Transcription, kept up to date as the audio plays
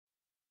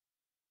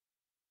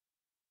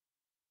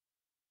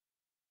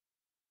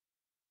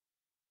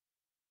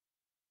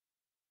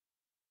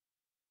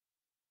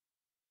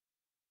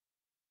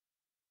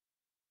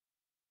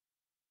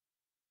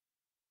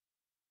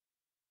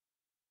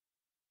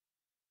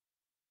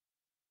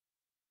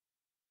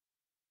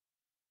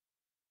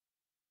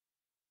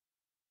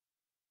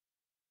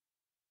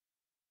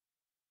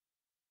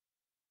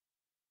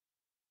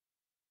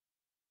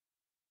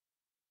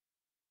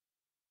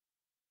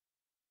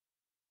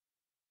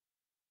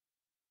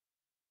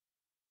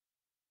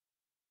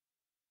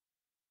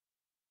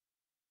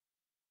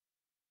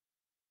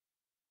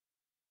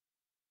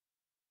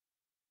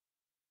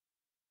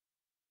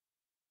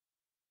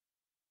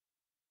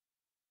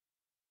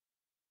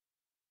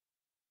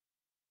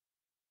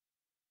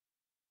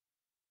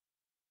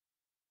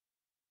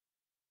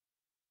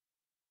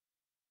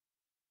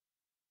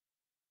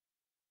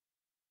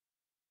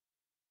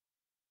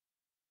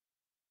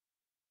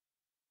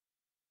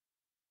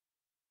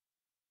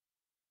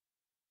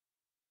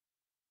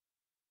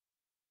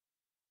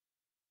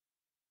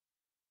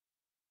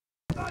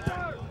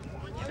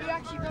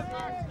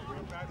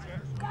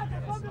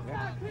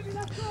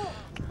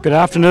Good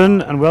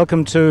afternoon and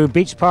welcome to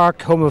Beach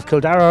Park, home of Cill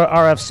Dara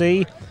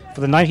RFC,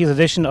 for the 90th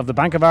edition of the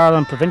Bank of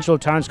Ireland Provincial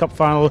Towns Cup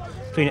final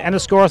between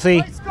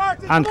Enniscorthy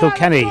and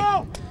Kilkenny.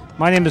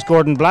 My name is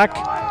Gordon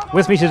Black.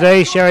 With me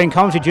today, sharing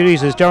commentary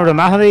duties, is Dermot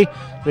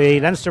the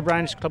Leinster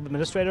Branch club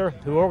administrator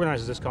who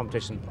organises this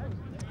competition.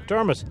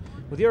 Dermot,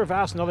 with your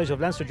vast knowledge of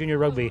Leinster junior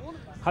rugby,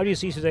 how do you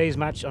see today's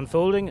match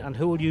unfolding and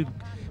who will you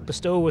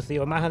bestow with the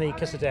O'Mahony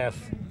kiss of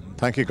death?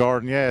 Thank you,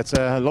 Gordon. Yeah, it's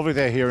a lovely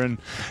day here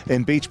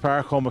in Beach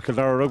Park, home of Cill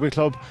Dara Rugby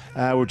Club.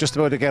 We're just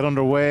about to get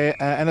underway.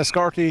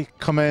 Enniscorthy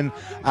come in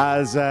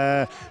as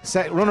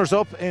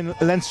runners-up in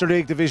Leinster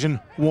League Division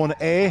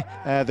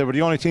 1A. They were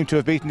the only team to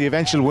have beaten the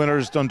eventual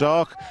winners,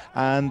 Dundalk,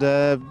 and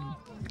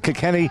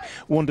Kilkenny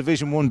won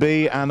Division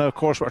 1B, and of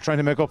course we're trying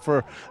to make up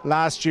for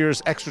last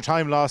year's extra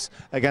time loss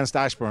against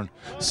Ashbourne.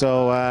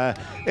 So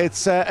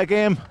it's a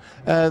game,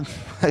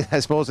 I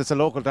suppose it's a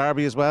local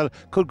derby as well,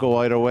 could go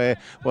either way,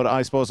 but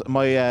I suppose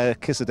my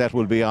kiss of death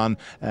will be on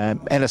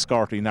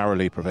Enniscorthy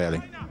narrowly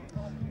prevailing.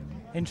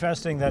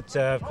 Interesting that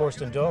of course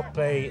Dundalk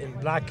play in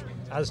black,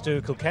 as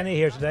do Kilkenny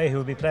here today, who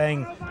will be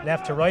playing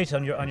left to right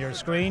on your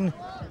screen,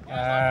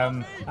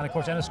 and of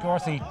course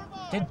Enniscorthy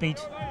did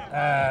beat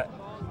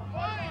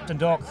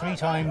Dundalk 3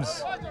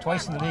 times,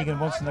 twice in the league and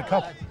once in the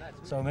cup,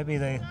 so maybe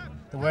the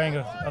wearing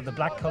of the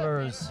black colour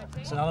is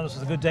synonymous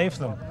with a good day for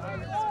them.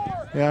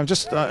 Yeah,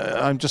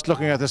 I'm just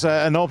looking at this,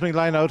 an opening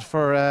line out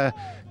for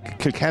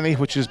Kilkenny,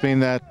 which has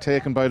been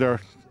taken by their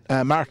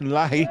Martin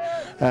Lahey,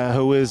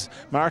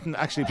 Martin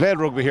actually played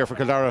rugby here for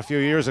Cill Dara a few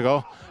years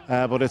ago,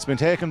 but it's been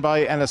taken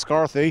by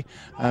Enniscorthy,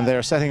 and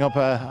they're setting up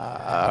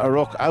a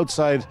ruck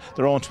outside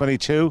their own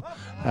 22.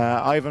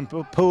 Ivan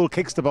Poole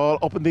kicks the ball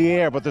up in the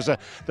air, but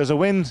there's a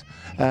wind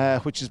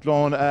which is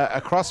blowing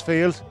across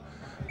field.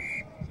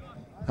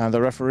 And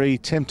the referee,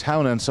 Tim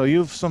Townend. So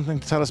you've something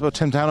to tell us about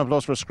Tim Townend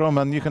blows for a scrum,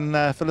 and you can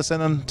fill us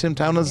in on Tim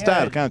Townend's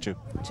dad, can't you?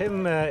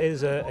 Tim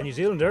is a New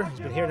Zealander.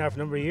 He's been here now for a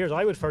number of years.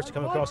 I would first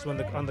come across him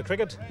on the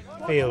cricket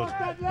field.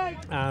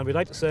 And we'd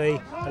like to say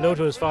hello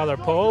to his father,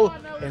 Paul,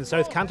 in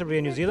South Canterbury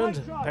in New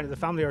Zealand. Apparently the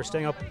family are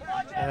staying up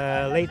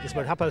late. It's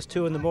about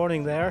 2:30 in the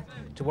morning there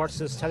to watch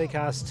this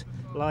telecast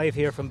live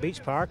here from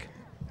Beach Park.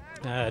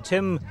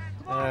 Tim,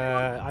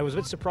 I was a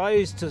bit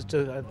surprised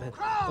to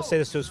let's say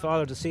this to his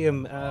father, to see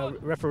him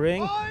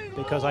refereeing,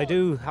 because I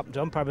do happen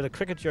to umpire a bit of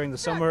cricket during the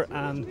summer,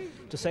 and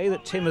to say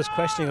that Tim is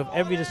questioning of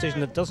every decision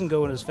that doesn't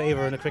go in his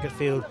favour in a cricket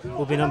field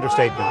will be an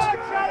understatement.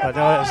 But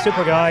a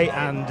super guy,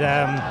 and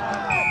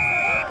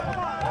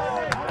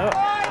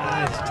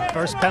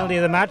first penalty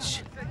of the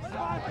match,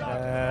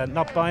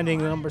 not binding,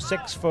 number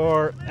 6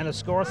 for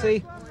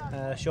Enniscorthy,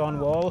 Sean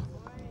Wall.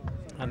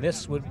 And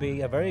this would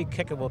be a very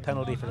kickable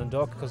penalty for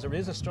Dundalk, because there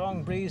is a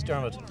strong breeze,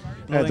 Dermot,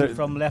 blowing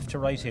from left to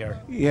right here.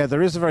 Yeah,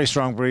 there is a very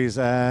strong breeze.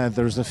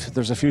 There's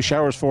a few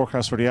showers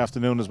forecast for the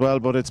afternoon as well,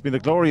 but it's been a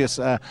glorious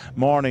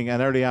morning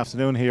and early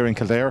afternoon here in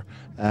Kildare.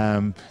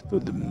 The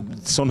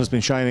sun has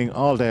been shining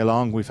all day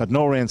long. We've had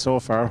no rain so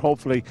far.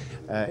 Hopefully,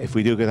 if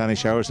we do get any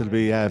showers, it'll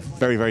be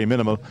very, very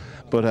minimal.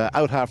 But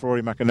out half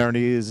Rory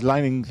McInerney is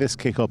lining this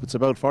kick up. It's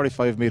about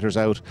 45 metres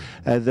out.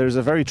 There's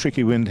a very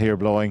tricky wind here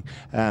blowing,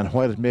 and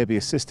while it may be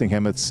assisting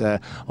him, it's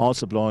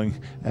also blowing,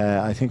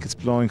 I think it's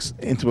blowing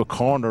into a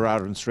corner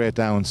rather than straight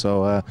down.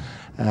 So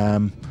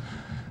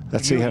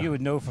let's see. You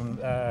would know from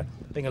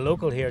being a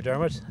local here,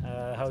 Dermot,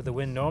 how the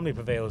wind normally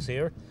prevails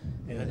here.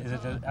 Is it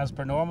as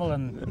per normal,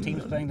 and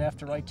teams playing left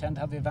to right tend to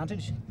have the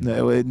advantage?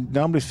 No, it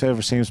normally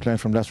favours teams playing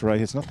from left to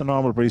right. It's not the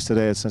normal breeze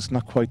today. It's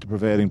not quite the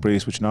prevailing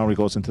breeze, which normally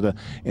goes into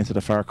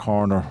the far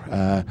corner,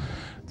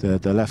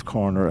 the left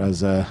corner, as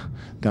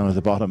down at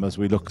the bottom. As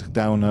we look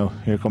down now,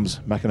 here comes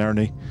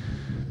McInerney,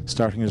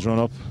 starting his run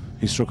up.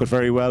 He struck it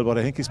very well, but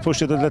I think he's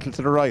pushed it a little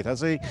to the right, has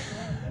he?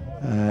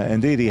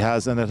 Indeed he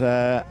has, and it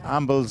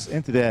ambles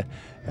into the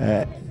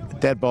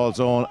dead ball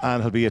zone,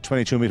 and he'll be a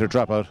 22-metre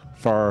dropout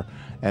for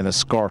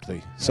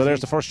Enniscorthy. So there's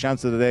the first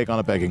chance of the day gone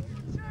a begging.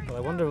 Well, I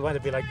wonder might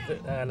it be like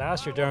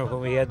last year, Dermot, when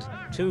we had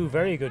 2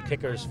 very good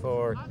kickers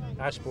for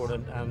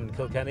Ashbourne and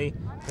Kilkenny,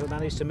 who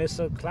managed to miss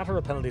a clatter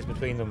of penalties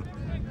between them.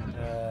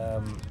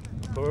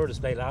 Poor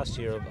display last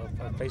year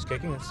of place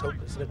kicking. Let's hope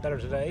it's a bit better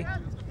today.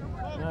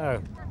 Now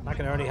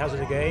McInerney has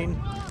it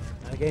again.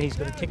 And again he's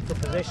going to kick for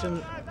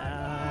position,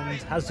 and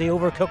has he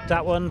overcooked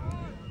that one?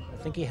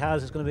 I think he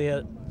has. It's going to be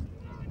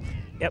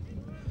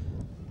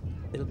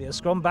it'll be a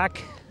scrum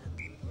back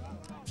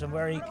from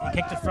where he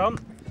kicked it from.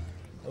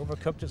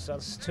 Overcooked it, so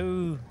that's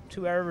two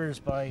errors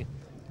by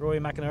Rory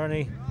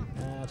McInerney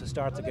to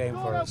start the game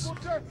for us.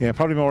 Yeah,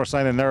 probably more a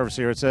sign of nerves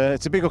here. It's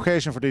a big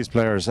occasion for these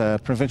players.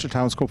 Provincial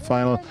Towns Cup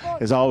final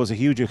is always a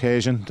huge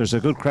occasion. There's a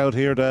good crowd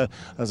here.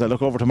 As I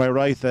look over to my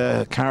right,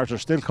 the cars are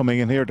still coming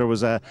in here. There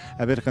was a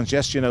bit of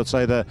congestion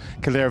outside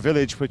Kildare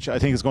village, which I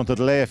think is going to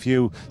delay a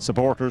few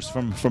supporters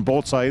from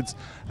both sides.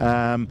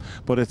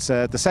 But it's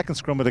the second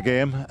scrum of the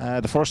game.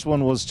 The first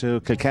one was to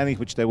Kilkenny,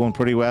 which they won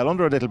pretty well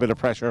under a little bit of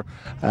pressure,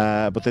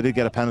 but they did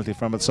get a penalty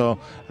from it. So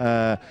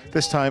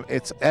this time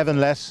it's Evan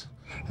Lett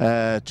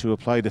to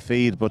apply the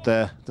feed, but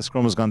the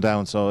scrum has gone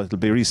down, so it'll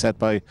be reset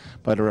by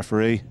the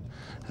referee.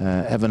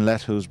 Evan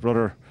Lett, whose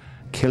brother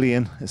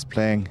Killian is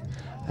playing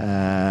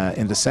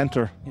in the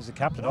centre. He's the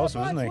captain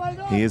also, isn't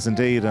he? He is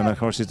indeed, and of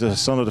course he's the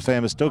son of the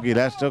famous Dougie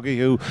Lett. Dougie,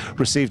 who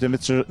received the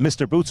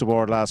Mr. Boots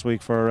Award last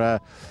week for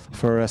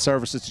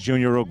services to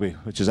junior rugby,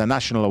 which is a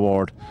national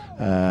award,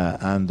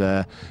 and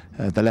the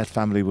Lett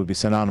family will be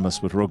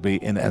synonymous with rugby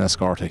in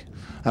Enniscorthy.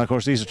 And of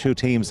course these are two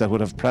teams that would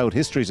have proud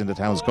histories in the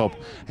Towns Cup.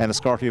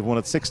 Enniscorthy have won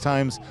it 6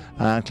 times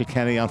and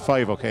Kilkenny on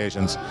 5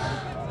 occasions.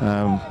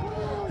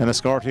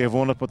 Enniscorthy have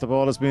won it, but the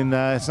ball has been,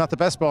 it's not the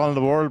best ball in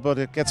the world, but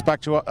it gets back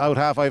to out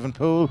half Ivan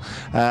Poole,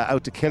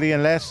 out to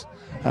Killian Lett,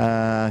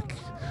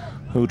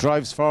 who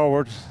drives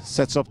forward,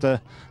 sets up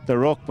the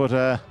ruck, but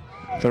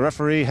the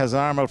referee has an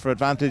arm out for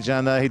advantage,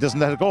 and he doesn't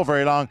let it go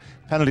very long.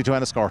 Penalty to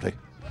Enniscorthy.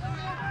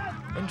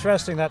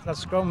 Interesting that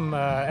scrum,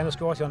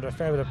 Enniscorthy under a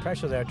fair bit of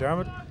pressure there,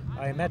 Dermot.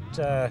 I met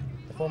the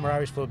former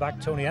Irish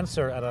fullback Tony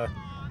Enser at a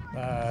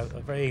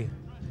very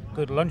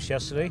good lunch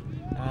yesterday,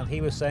 and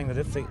he was saying that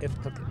if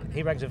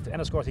he reckons if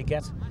Enniscorthy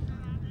get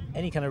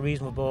any kind of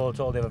reasonable ball at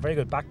all, they have a very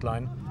good back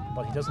line,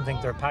 but he doesn't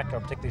think their pack are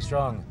particularly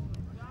strong.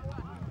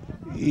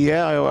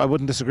 Yeah, I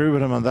wouldn't disagree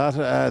with him on that.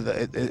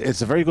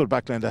 It's a very good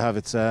backline to have.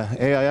 It's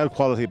AIL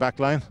quality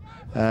backline.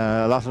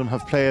 A lot of them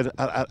have played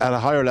at a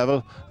higher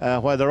level,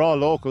 while they're all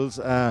locals,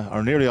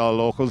 or nearly all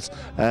locals.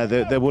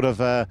 They would have,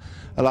 a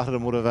lot of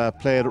them would have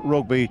played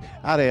rugby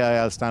at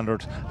AIL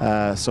standard,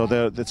 so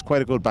it's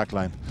quite a good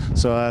backline.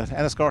 So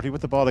Enniscorthy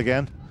with the ball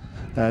again,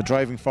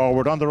 driving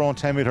forward on their own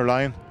 10-metre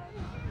line.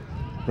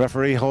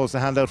 Referee holds the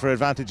hand out for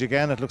advantage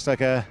again. It looks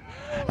like a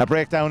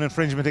breakdown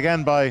infringement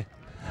again by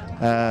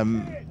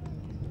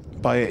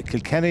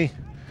Kilkenny.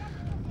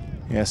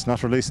 Yes,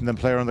 not releasing the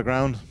player on the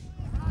ground.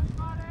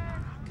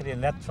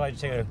 Killian Lett tried to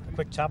take a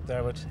quick tap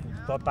there, but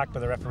brought back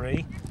by the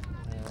referee.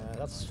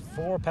 That's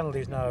 4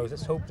 penalties now.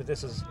 Let's hope that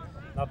this is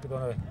not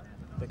going to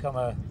become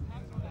a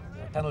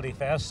penalty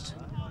fest.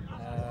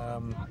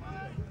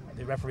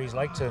 The referees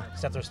like to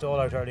set their stall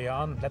out early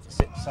on, let the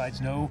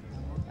sides know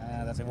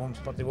that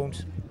they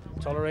won't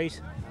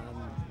tolerate.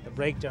 The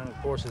breakdown,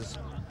 of course, is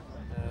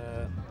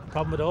a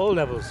problem at all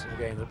levels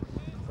again.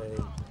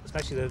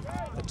 Especially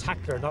the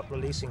tackler not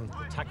releasing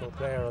the tackle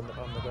player on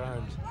the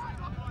ground.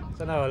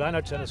 So now a line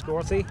out to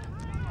Enniscorthy,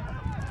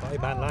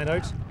 5-man line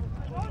out.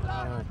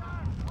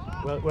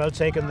 Well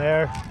taken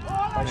there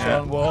by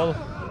Sean Wall.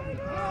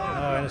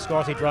 Now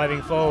Enniscorthy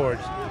driving forward.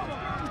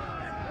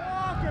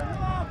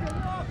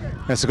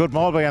 It's a good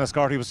maul by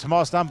Enniscorthy. It was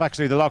Tomas Stamp,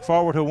 actually, the lock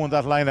forward, who won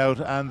that line out,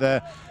 and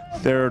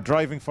they're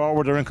driving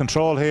forward. They're in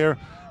control here.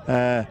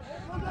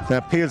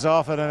 That peels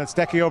off it, and it's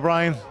Decky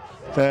O'Brien,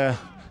 the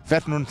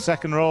veteran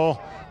second row.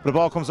 The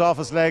ball comes off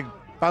his leg,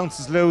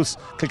 bounces loose.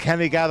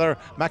 Kilkenny gather.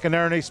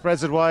 McInerney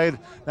spreads it wide.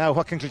 Now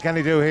what can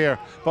Kilkenny do here?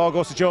 Ball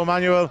goes to Joe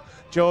Manuel.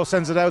 Joe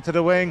sends it out to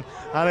the wing,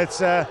 and it's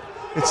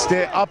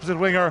the opposite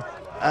winger,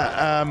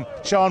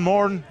 Sean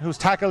Moran, who's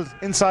tackled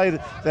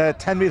inside the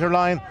 10-metre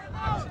line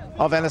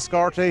of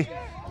Enniscorthy.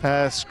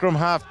 Scrum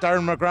half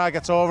Darren McGrath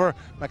gets over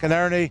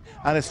McInerney,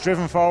 and it's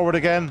driven forward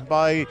again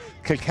by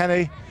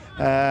Kilkenny.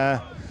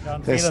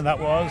 John Phelan that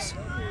was.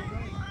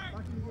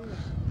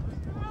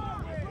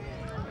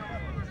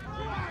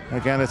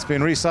 Again, it's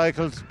been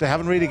recycled. They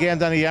haven't really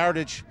gained any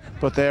yardage,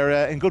 but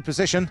they're in good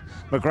position.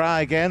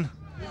 McGrath again.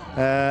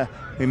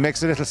 He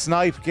makes a little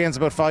snipe, gains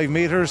about 5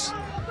 metres.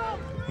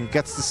 He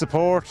gets the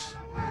support.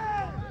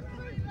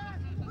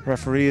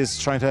 Referee is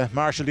trying to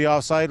marshal the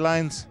offside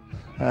lines.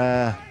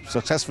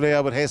 Successfully,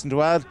 I would hasten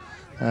to add.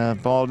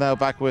 Ball now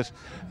back with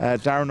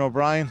Darren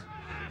O'Brien.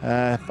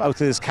 Out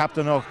to his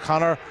captain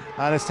O'Connor,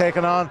 and it's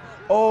taken on.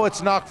 Oh,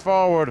 it's knocked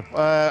forward.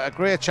 A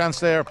great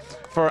chance there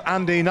for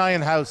Andy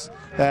Nienhouse,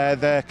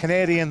 the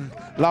Canadian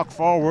lock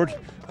forward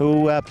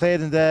who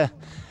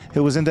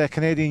was in the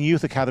Canadian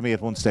Youth Academy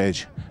at one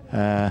stage.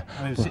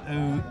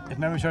 If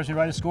memory serves me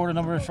right, has scored a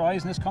number of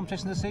tries in this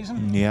competition this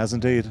season. He has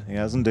indeed.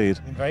 Been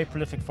very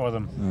prolific for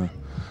them.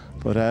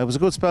 But it was a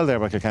good spell there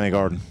by Kilkenny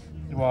Gordon.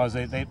 It was.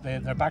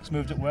 Their backs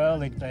moved it well.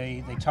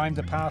 They timed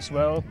the pass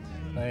well.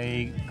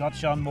 They got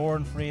Sean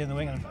Moran free in the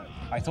wing, and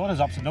I thought his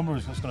opposite number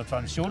was just going to try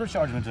and shoulder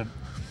charge him into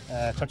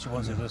touch it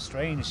once. It was a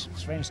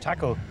strange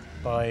tackle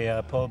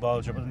by Paul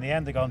Bolger, but in the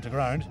end they got onto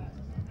ground.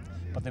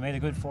 But they made a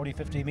good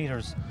 40-50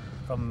 metres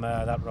from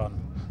that run.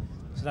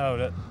 So now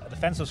a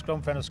defensive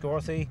scrum for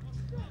Enniscorthy,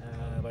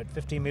 about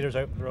 15 metres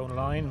out from their own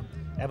line.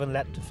 Evan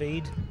Lett to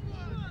feed.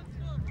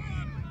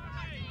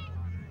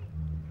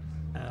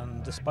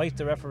 And despite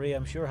the referee,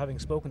 I'm sure, having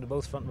spoken to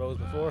both front rows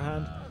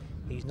beforehand,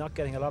 he's not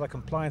getting a lot of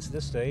compliance at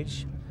this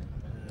stage.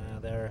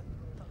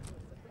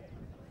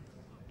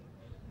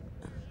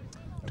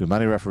 Do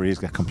many referees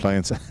get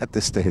compliance at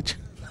this stage?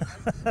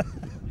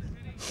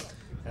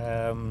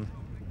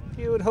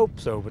 You would hope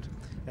so, but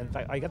in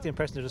fact I get the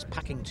impression they're just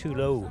packing too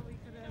low.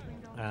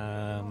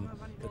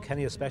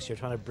 Kilkenny especially are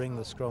trying to bring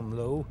the scrum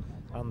low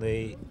on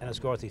the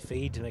Enniscorthy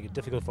feed to make it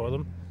difficult for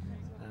them.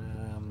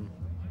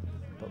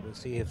 But we'll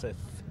see if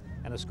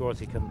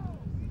Enniscorthy can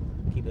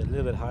keep it a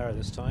little bit higher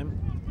this time.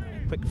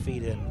 Quick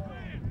feed in.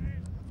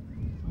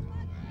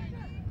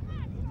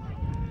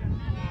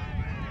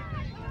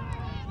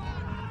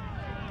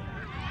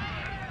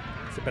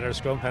 It's a better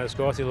scrum.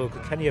 Enniscorthy, although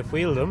Kilkenny have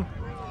wheeled them.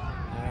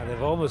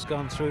 They've almost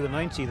gone through the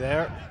 90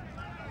 there.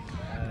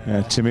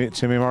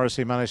 Timmy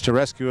Morrissey managed to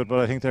rescue it, but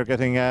I think they're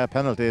getting a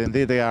penalty.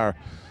 Indeed they are.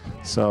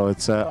 So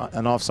it's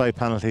an offside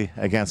penalty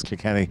against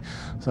Kilkenny.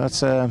 So that's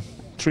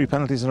 3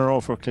 penalties in a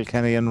row for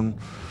Kilkenny in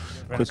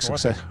quick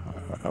succession.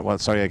 Well,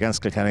 sorry,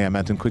 against Kilkenny I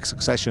meant in quick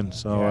succession.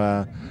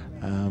 So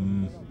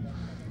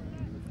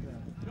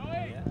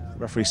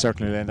referee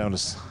certainly laying down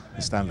his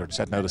standards,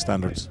 setting out the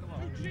standards.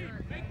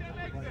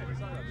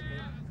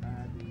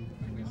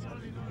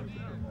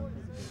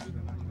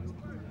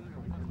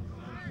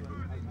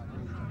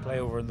 Play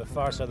over in the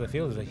far side of the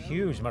field. There's a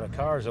huge amount of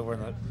cars over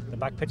in the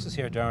back pitches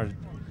here, Dermot.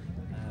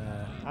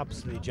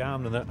 Absolutely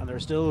jammed, and they're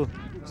still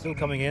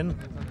coming in.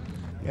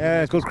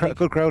 Yeah, good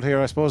crowd here.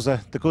 I suppose the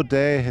good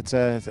day. It's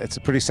a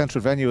pretty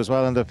central venue as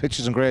well, and the pitch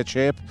is in great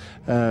shape.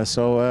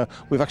 So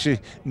we've actually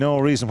no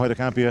reason why there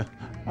can't be a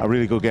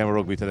really good game of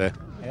rugby today.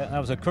 Yeah, that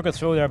was a crooked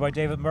throw there by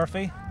David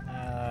Murphy.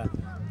 It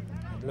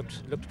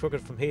looked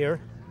crooked from here.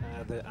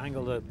 The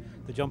angle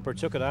the jumper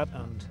took it at,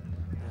 and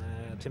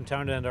Tim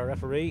Townend, our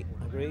referee,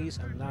 agrees.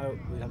 And now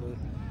we have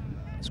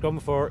a scrum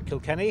for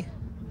Kilkenny.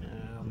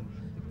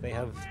 They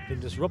have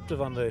been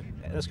disruptive on the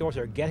Enniscorthy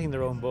are getting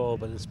their own ball,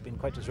 but it's been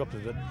quite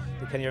disruptive that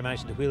Kilkenny are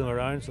managing to wheel them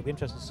around. So it'll be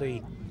interesting to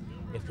see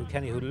if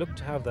Kilkenny, who look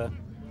to have what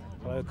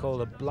I would call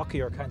the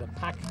blockier kind of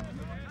pack,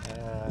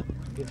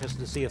 be interested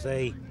to see if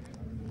they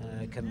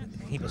can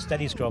keep a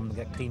steady scrum and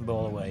get clean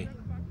ball away.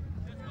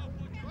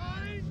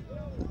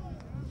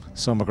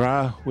 So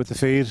McGrath with the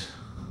feed.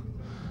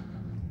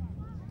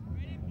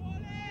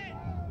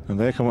 And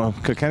they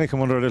Kilkenny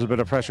come under a little bit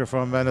of pressure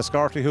from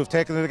Enniscorthy, who've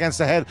taken it against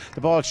the head. The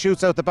ball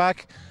shoots out the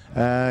back.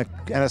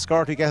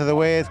 Enniscorthy get it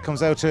away. It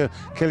comes out to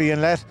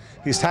Killian Lett.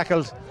 He's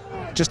tackled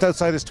just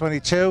outside his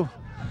 22.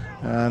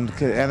 And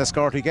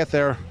Enniscorthy get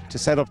there to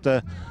set up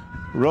the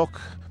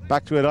ruck.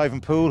 Back to it,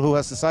 Ivan Poole, who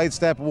has the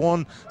sidestep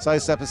one,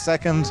 sidestep a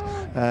second.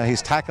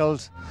 He's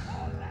tackled.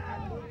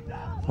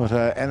 But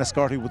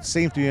Enniscorthy would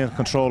seem to be in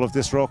control of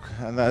this ruck,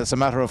 and it's a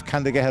matter of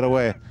can they get it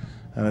away.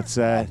 And it's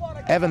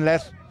Evan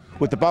Lett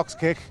with the box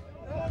kick.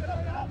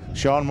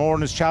 Sean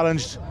Moran is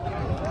challenged.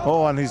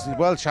 Oh, and he's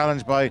well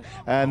challenged by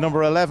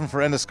number 11 for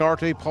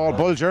Enniscorthy, Paul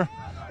Bulger,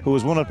 who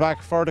has won it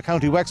back for the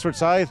County Wexford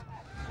side.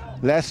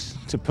 Lett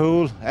to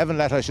Poole, Evan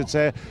Lett I should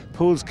say.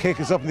 Poole's kick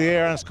is up in the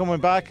air and it's coming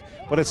back,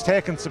 but it's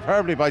taken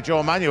superbly by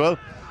Joe Manuel.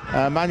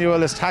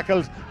 Manuel is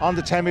tackled on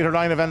the 10-metre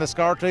line of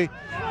Enniscorthy.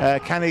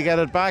 Can he get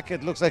it back?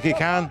 It looks like he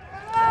can.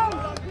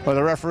 Well,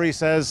 the referee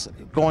says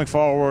going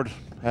forward,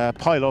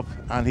 pile up,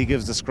 and he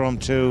gives the scrum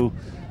to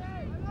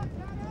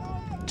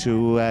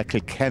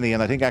Kilkenny,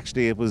 and I think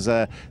actually it was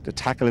the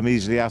tackle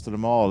immediately after the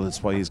maul.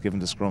 That's why he's given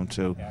the scrum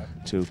to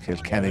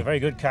Kilkenny. A very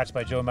good catch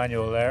by Joe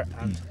Manuel there,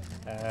 and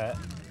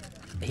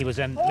he was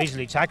then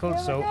immediately tackled,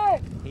 so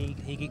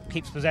he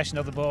keeps possession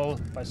of the ball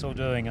by so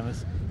doing, and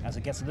as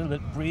it gets a little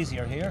bit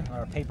breezier here,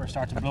 our paper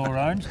starts to blow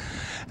around.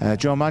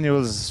 Joe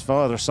Manuel's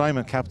father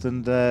Simon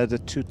captained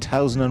the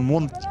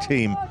 2001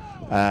 team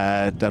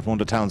that won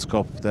the Towns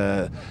Cup,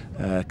 the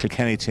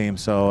Kilkenny team,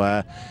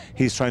 so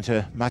he's trying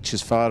to match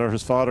his father.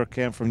 His father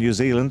came from New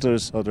Zealand.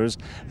 There's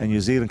a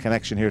New Zealand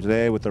connection here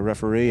today with the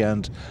referee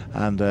and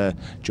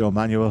Joe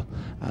Manuel,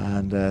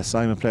 and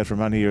Simon played for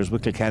many years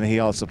with Kilkenny. He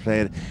also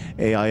played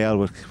AIL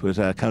with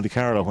County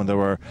Carlow when they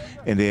were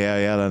in the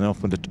AIL and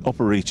up in the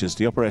upper reaches,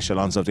 the upper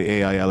echelons of the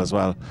AIL as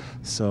well.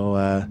 So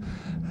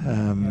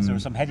yes, there were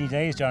some heady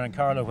days down in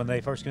Carlow when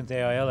they first came to the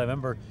AIL. I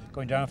remember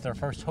going down for their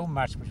first home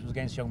match, which was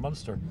against Young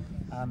Munster,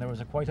 and there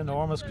was a quite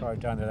enormous crowd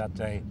down there that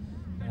day.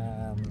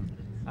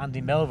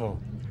 Andy Melville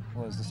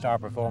was the star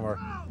performer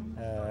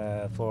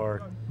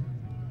for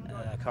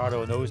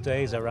Carlow in those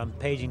days, a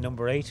rampaging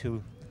number 8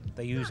 who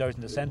they used out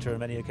in the centre on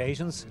many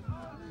occasions.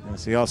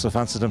 Yes, he also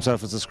fancied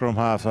himself as a scrum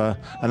half, and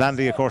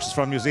Andy of course is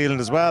from New Zealand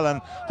as well, and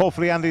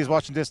hopefully Andy's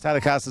watching this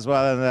telecast as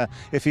well, and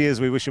if he is,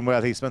 we wish him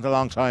well. He spent a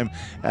long time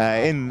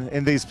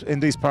in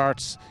these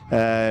parts,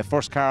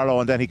 first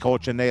Carlow, and then he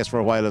coached in Naas for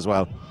a while as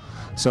well.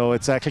 So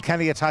it's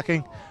Kilkenny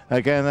attacking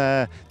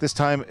again, this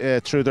time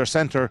through their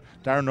centre,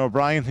 Darren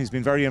O'Brien. He's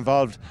been very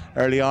involved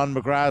early on.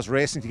 McGrath's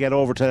racing to get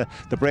over to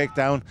the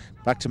breakdown,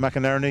 back to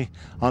McInerney,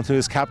 onto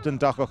his captain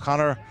Doc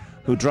O'Connor,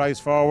 who drives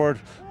forward,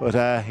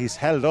 but he's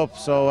held up,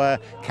 so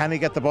can he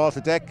get the ball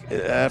to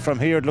deck from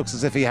here? It looks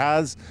as if he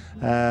has,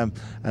 and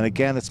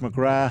again it's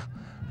McGrath,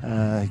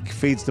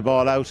 feeds the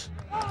ball out,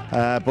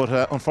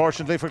 but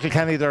unfortunately for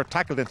Kilkenny they're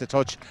tackled into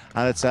touch,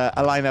 and it's a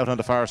line out on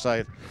the far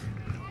side.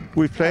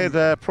 We've played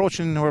we're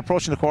approaching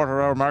the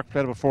quarter-hour mark,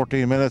 played about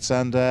 14 minutes,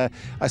 and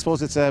I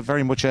suppose it's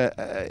very much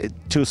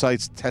two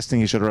sides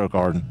testing each other out,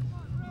 Gordon.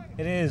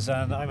 It is,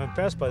 and I'm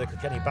impressed by the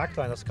Kilkenny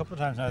backline. That's a couple of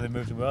times now they've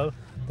moved well.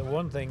 The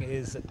one thing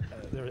is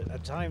that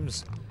at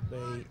times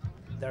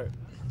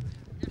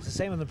it's the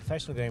same in the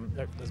professional game.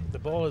 The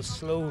ball is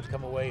slow to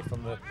come away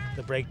from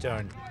the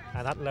breakdown,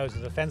 and that allows the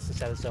defence to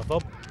set itself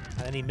up,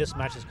 and any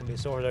mismatches can be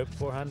sorted out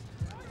beforehand.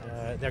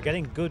 They're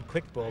getting good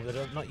quick ball,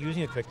 they're not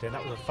using it quickly, and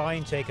that was a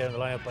fine take out of the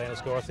lineup by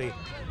Enniscorthy,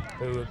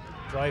 who would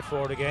drive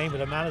forward again,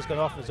 but a man has gone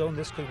off his own.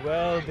 This could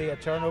well be a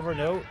turnover.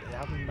 No, they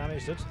haven't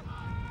managed it.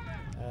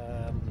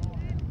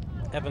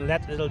 Evan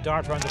let little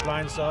dart around the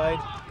blind side.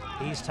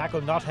 He's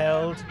tackled, not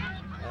held.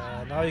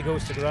 Now he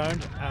goes to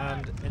ground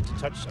and into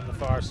touch on the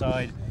far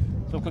side.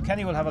 So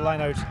Kilkenny will have a line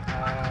out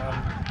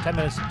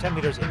 10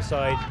 metres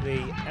inside the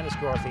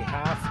Enniscorthy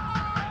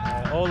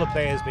half. All the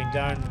play has been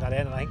down that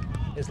end, and I think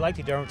it's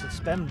likely Dermot to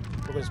we're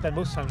going to spend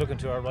most of the time looking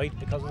to our right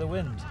because of the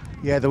wind.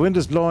 Yeah, the wind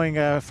is blowing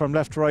from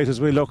left to right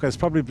as we look. It's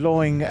probably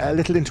blowing a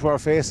little into our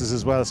faces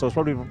as well, so it's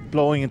probably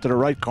blowing into the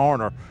right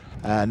corner,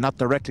 not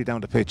directly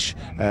down the pitch,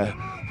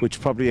 which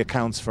probably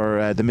accounts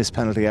for the missed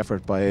penalty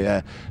effort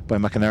by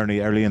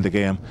McInerney early in the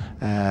game.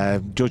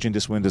 Judging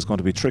this wind is going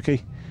to be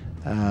tricky.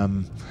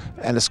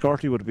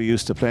 Enniscorthy would be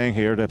used to playing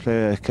here. They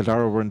play Cill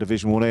Dara were in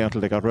Division 1A until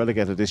they got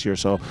relegated this year,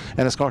 so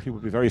Enniscorthy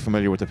would be very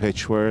familiar with the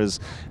pitch, whereas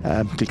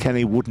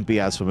Kilkenny wouldn't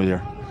be as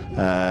familiar.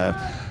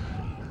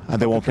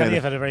 And they won't play. Kilkenny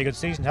have had a very good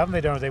season, haven't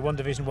they, Dermot? They won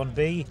Division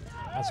 1B,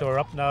 and so are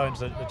up now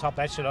into the top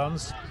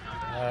echelons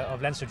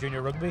of Leinster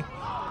Junior Rugby.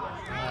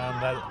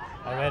 And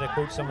I read a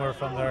quote somewhere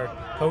from their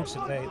coach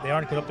that they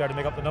aren't going up there to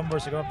make up the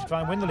numbers. They're going up to try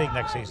and win the league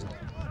next season.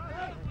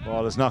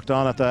 Ball is knocked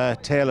on at the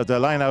tail of the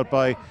line out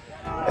by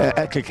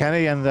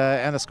Kilkenny, and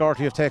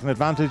Enniscorthy have taken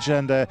advantage,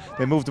 and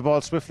they moved the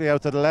ball swiftly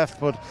out to the left,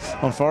 but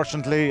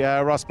unfortunately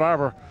Ross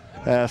Barber,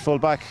 full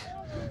back,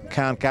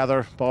 can't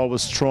gather. Ball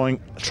was thrown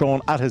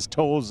at his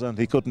toes and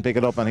he couldn't pick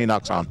it up, and he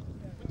knocks on.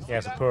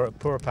 Yes, a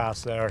poor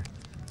pass there.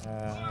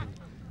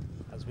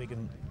 As we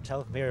can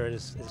tell from here,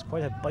 it's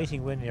quite a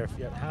biting wind here.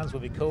 Your hands will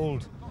be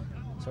cold.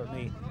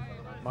 Certainly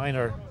mine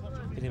are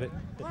feeling a bit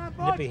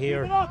nippy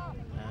here.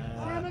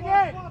 Trying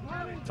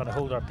to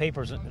hold our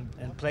papers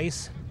in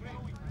place.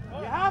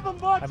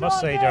 I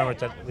must say, Dermot,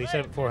 that we said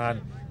it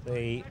beforehand,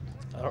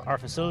 our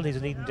facilities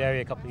in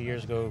Edenderry a couple of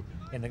years ago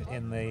in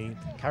the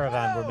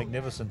caravan were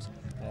magnificent.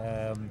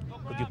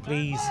 Would you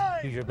please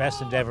use your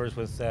best endeavours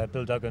with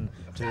Bill Duggan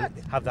to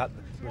have that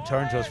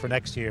return to us for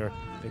next year,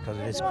 because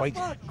it is quite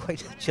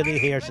chilly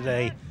here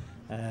today,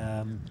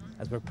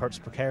 as we're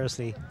perched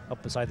precariously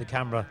up beside the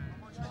camera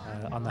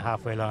on the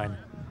halfway line.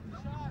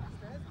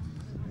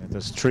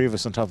 There's three of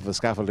us on top of the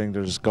scaffolding.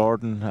 There's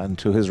Gordon, and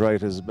to his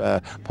right is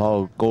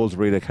Paul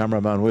Goldsbury, the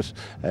cameraman with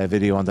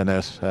video on the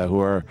net,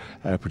 who are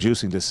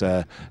producing this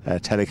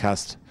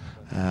telecast.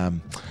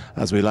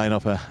 As we line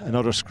up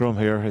another scrum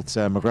here, it's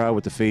McGrath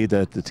with the feed.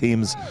 The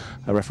teams,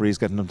 referees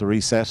getting them to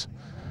reset.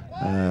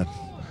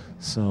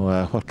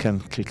 So what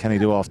can Kilkenny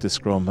do off this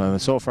scrum?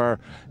 So far,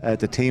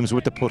 the teams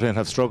with the put-in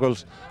have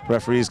struggled.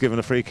 Referees given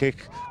a free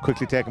kick,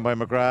 quickly taken by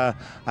McGrath,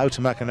 out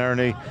to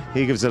McInerney.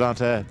 He gives it on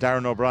to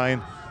Darren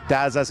O'Brien.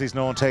 Daz, as he's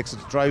known, takes it,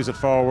 drives it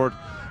forward,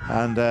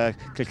 and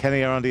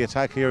Kilkenny are on the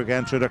attack here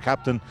again through their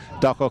captain,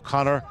 Doc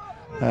O'Connor,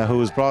 who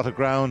was brought to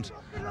ground.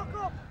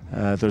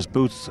 There's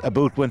a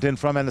boot went in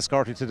from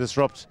Enniscorthy to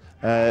disrupt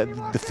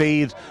the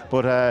feed,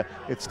 but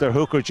it's their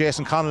hooker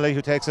Jason Connolly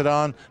who takes it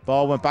on.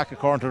 Ball went back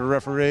according to the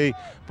referee,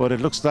 but it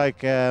looks like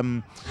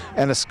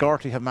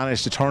Enniscorthy have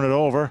managed to turn it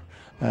over.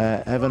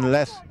 Evan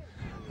Lett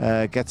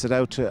gets it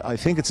out to, I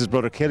think it's his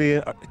brother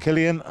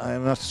Killian.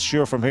 I'm not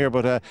sure from here,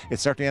 but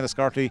it's certainly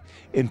Enniscorthy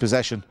in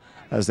possession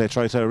as they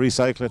try to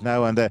recycle it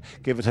now and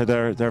give it to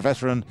their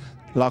veteran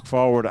lock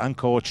forward and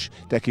coach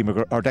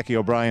Decky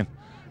O'Brien.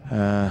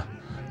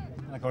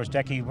 Of course,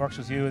 Decky works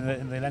with you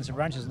in the Leinster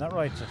Branch, isn't that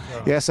right?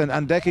 Yes,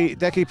 and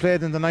Decky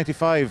played in the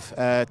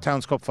 '95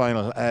 Towns Cup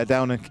final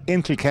down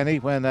in Kilkenny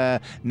when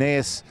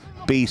Naas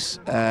beat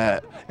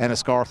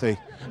Enniscorthy,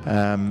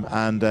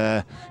 and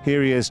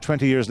here he is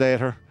 20 years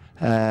later,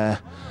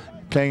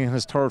 playing in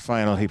his third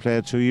final. He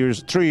played 3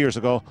 years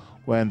ago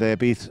when they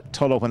beat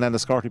Tullow, when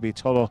Enniscorthy beat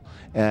Tullow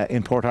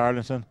in Port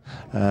Arlington.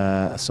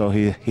 So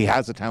he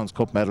has a Towns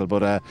Cup medal,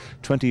 but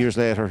 20 years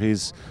later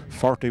he's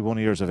 41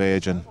 years of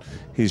age, and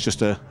he's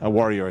just a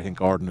warrior, I think,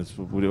 Gordon is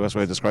the best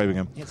way of describing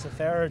him. It's a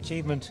fair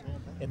achievement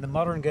in the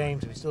modern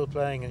game to be still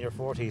playing in your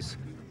 40s,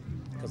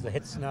 because the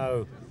hits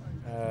now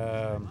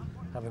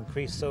have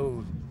increased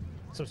so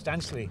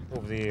substantially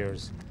over the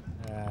years.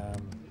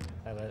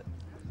 When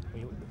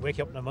you wake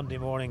up on a Monday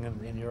morning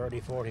in your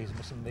early 40s, it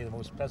mustn't be the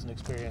most pleasant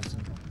experience.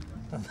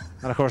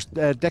 And of course,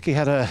 Decky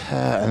had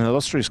an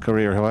illustrious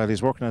career while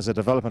he's working as a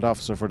development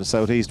officer for the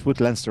South East with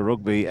Leinster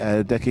Rugby.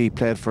 Decky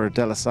played for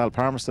De La Salle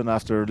Palmerston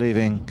after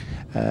leaving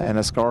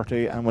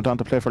Enniscorthy, and went on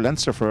to play for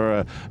Leinster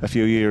for a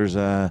few years.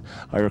 I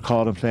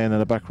recall him playing in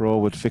the back row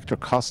with Victor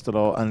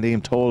Costello and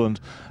Liam Toland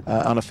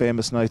on a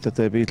famous night that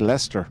they beat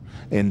Leicester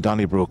in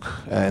Donnybrook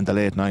in the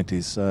late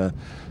 90s.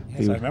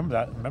 Yes, I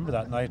remember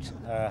that night.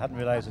 I hadn't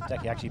realised that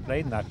Decky actually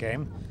played in that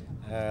game.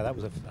 That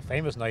was a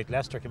famous night.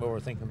 Leicester came over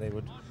thinking they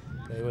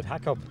would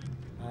hack up,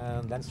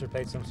 and Leinster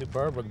played some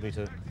superb rugby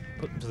to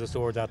put them to the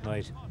sword that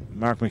night.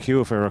 Mark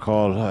McHugh, if I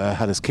recall,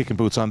 had his kicking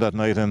boots on that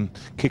night and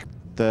kicked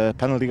the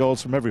penalty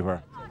goals from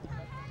everywhere.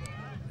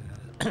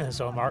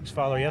 So Mark's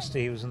father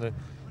yesterday, he was in the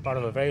part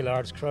of a very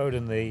large crowd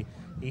in the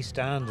East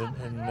Stand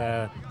in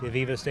the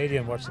Aviva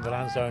Stadium watching the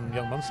Lansdowne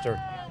Young Munster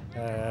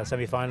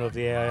semi-final of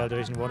the AIL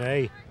Division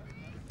 1A.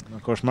 And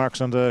of course,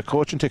 Mark's on the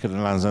coaching ticket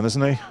in Lansdowne,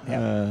 isn't he?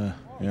 Yeah.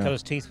 He cut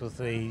his teeth with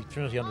the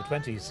Trinity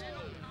under-20s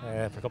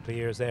for a couple of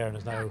years there, and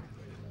is now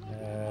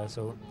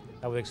so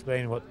that would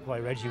explain why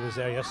Reggie was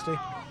there yesterday.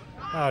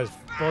 Now it's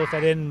ball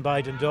fed in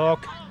by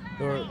Dundalk.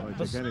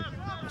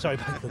 Sorry,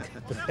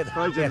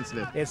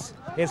 it's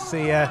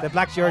the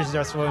black jerseys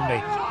are throwing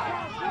me.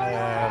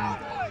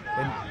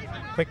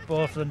 Quick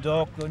ball for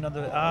Dundalk going on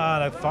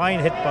a fine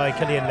hit by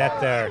Killian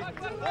Lett there.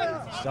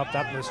 Stopped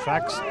that in his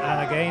tracks,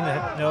 and again,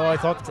 no, I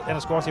thought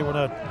Enniscorthy were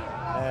going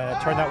to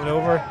turn that one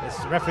over. It's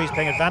the referee's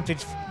playing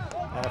advantage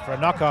for a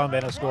knock-on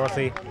by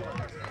Enniscorthy.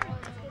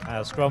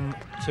 Scrum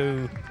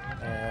to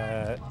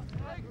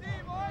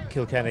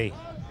Kilkenny.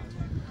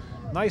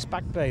 Nice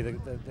back play.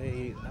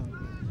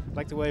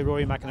 Like the way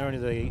Rory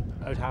McInerney, the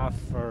out half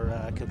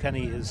for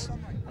Kilkenny, is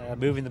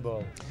moving the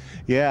ball.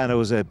 Yeah, and it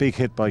was a big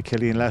hit by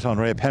Killian Lett on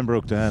Ray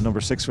Pembroke, number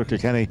 6 for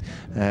Kilkenny.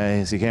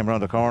 As he came around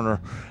the corner,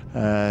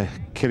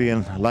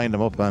 Killian lined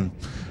him up and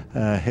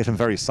hit him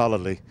very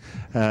solidly.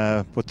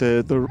 But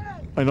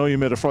I know you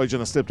made a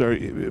fraudulent slip there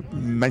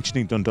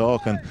mentioning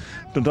Dundalk, and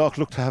Dundalk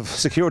looked to have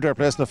secured their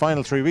place in the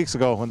final 3 weeks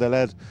ago when they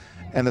led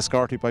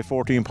Enniscorthy by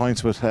 14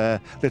 points with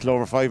little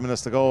over 5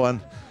 minutes to go,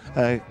 and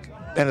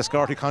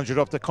Enniscorthy conjured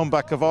up the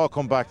comeback of all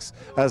comebacks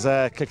as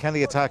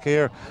Kilkenny attack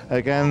here.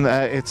 Again,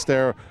 it's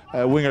their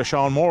winger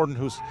Sean Morden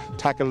who's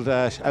tackled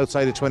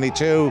outside of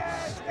 22,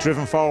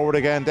 driven forward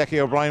again. Decky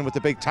O'Brien with the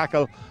big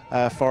tackle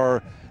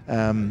for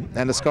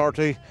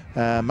Enniscorthy.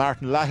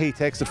 Martin Leahy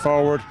takes it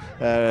forward,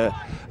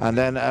 and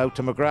then out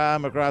to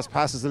McGrath. McGrath's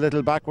passes a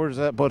little backwards,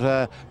 but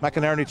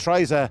McInerney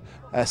tries a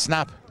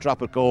snap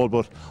drop at goal,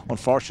 but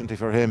unfortunately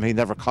for him, he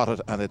never caught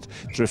it, and it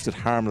drifted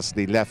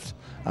harmlessly left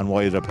and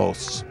wide of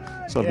posts.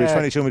 So it'll be a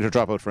 22-metre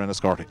dropout for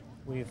Enniscorthy.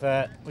 We've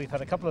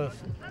had a couple of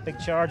big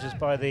charges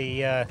by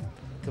the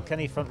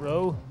Kilkenny front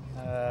row,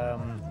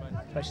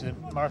 especially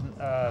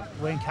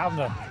Wayne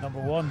Kavanagh, number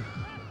 1,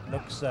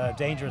 looks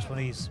dangerous when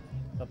he's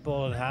got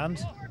ball in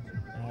hand.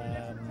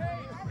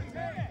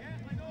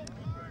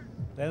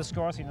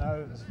 Enniscorthy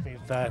now, we've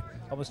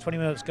almost 20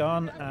 minutes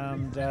gone,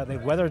 and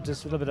they've weathered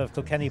this little bit of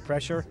Kilkenny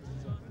pressure.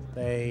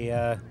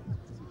 They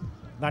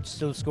match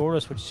still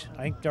scoreless, which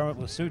I think Dermot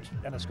will suit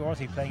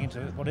Enniscorthy playing into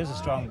what is a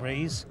strong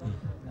breeze.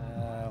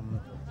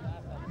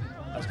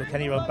 As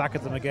Kilkenny run back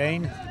at them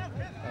again.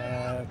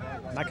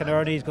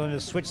 McInerney is going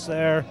to switch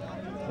there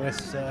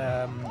with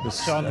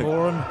Sean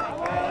Moran.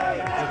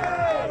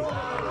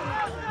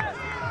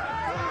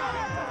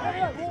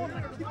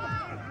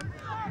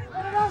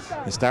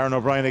 It's Darren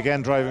O'Brien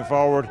again driving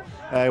forward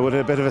with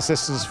a bit of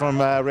assistance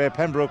from Ray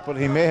Pembroke, but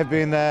he may have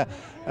been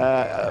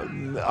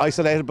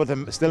isolated, but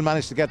still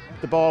managed to get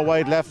the ball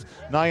wide left.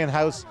 Nyan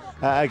House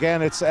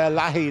again, it's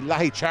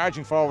Leahy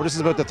charging forward. This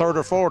is about the 3rd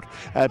or 4th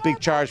big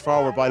charge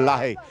forward by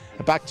Leahy.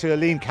 Back to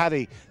Liam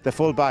Caddy, the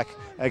fullback,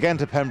 again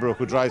to Pembroke,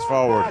 who drives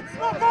forward,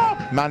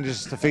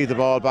 manages to feed the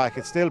ball back.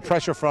 It's still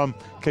pressure from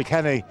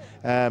Kilkenny.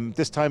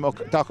 This time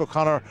Doc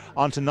O'Connor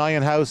onto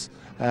Nyan House.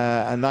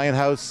 And Nyan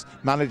House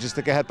manages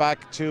to get it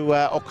back to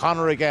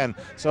O'Connor again.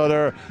 So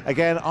they're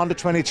again on the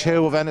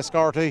 22 of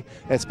Enniscorthy.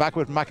 It's back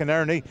with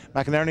McInerney.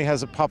 McInerney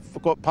has a pop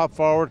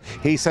forward.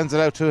 He sends it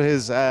out to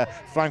his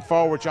flank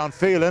forward, John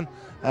Phelan.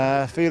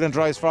 Phelan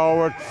drives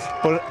forward,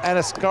 but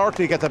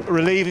Enniscorthy get the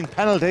relieving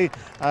penalty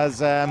as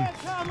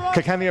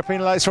Kilkenny are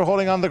penalised for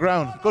holding on the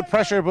ground. Good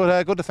pressure,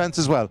 but good defence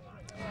as well.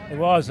 It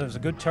was a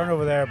good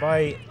turnover there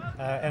by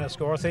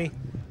Enniscorthy.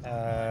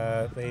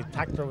 They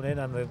tacked thrown in,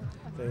 and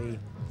the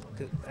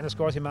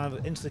Enniscorthy man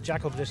into the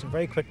jackal position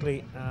very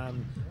quickly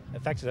and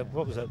affected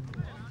what was a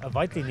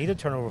vitally needed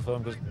turnover for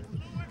them, because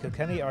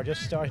Kilkenny are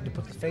just starting to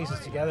put the faces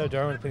together.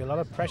 Dermot putting a lot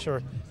of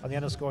pressure on the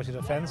Enniscorthy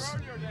defence,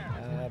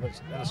 but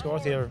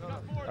Enniscorthy are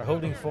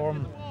holding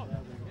firm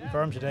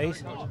to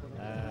date.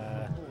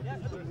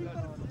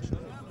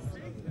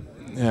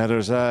 Yeah,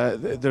 it's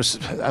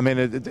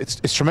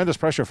tremendous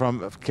pressure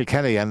from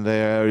Kilkenny, and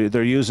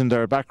they're using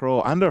their back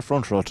row and their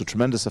front row to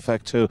tremendous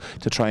effect to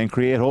try and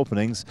create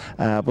openings.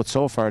 But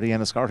so far, the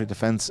Enniscorthy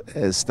defence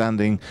is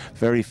standing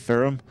very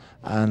firm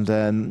and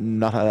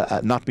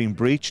not being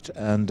breached,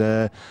 and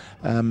that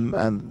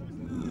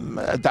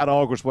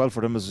augurs well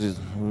for them. As you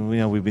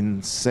know, we've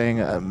been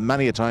saying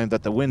many a time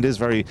that the wind is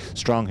very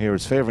strong here.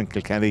 It's favouring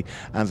Kilkenny,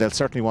 and they'll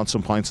certainly want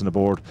some points on the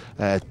board.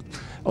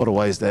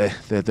 Otherwise,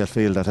 they'll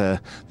feel that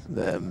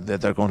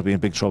they're going to be in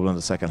big trouble in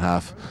the second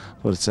half.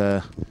 But it's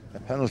a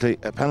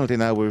penalty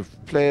now. We've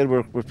played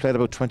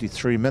about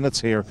 23 minutes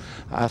here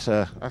at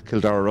Cill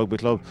Dara Rugby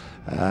Club.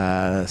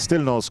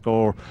 Still no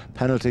score.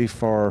 Penalty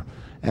for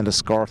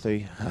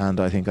Enniscorthy,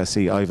 and I think I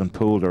see Ivan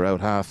Poole, their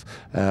out half,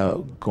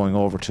 going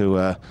over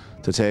to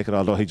to take it,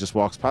 although he just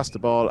walks past the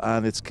ball,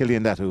 and it's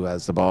Cillian Lett who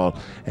has the ball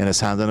in his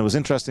hand. And it was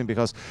interesting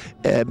because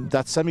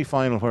that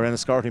semi-final where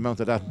Enniscorthy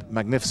mounted that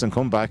magnificent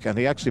comeback, and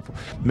he actually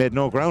made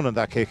no ground on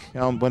that kick,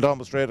 went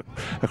almost straight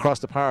across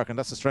the park, and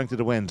that's the strength of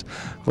the wind.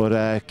 But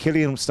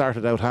Cillian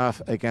started out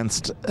half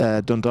against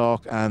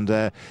Dundalk,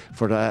 and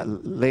for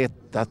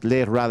that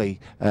late rally,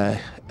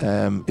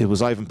 it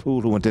was Ivan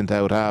Poole who went into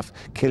out half.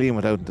 Cillian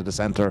went out into the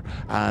centre,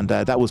 and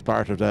that was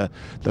part of the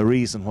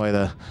reason why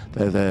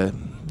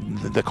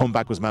the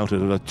comeback was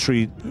mounted with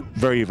 3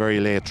 very, very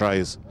late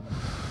tries.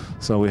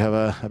 So we have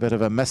a bit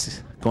of a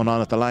mess going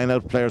on at the line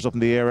out. Players up in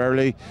the air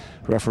early.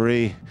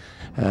 Referee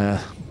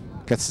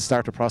gets to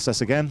start the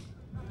process again.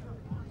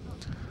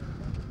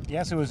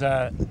 Yes, it was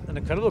an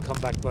incredible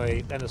comeback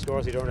by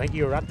Enniscorthy. I think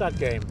you were at that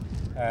game.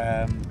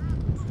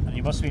 And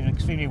you must have been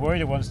extremely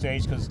worried at one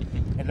stage, because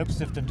it looks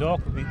as if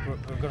Dundalk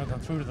were going to come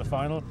through to the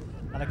final.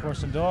 And of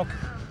course Dundalk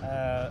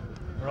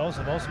have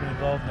also been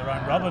involved in the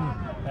round robin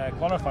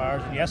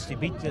qualifiers, and yes, they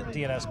beat the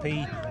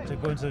DLSP to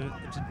go to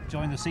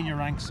join the senior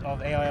ranks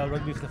of AIL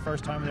Rugby for the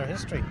first time in their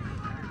history.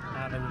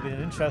 And it would be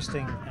an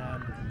interesting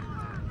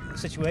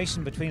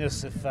situation between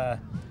us if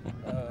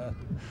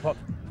what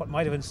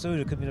might have ensued.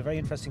 It could have been a very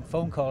interesting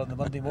phone call on the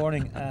Monday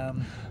morning.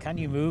 Can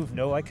you move?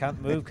 No, I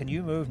can't move. Can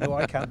you move? No,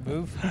 I can't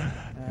move.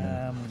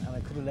 And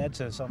it could have led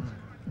to some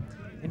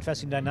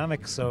interesting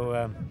dynamics.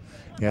 So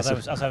yes,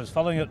 as I was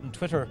following it on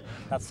Twitter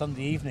that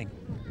Sunday evening,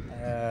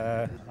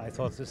 I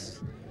thought,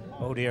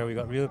 oh dear, we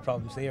got real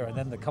problems here. And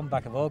then the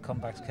comeback of all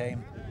comebacks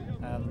came,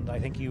 and I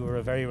think you were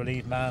a very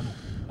relieved man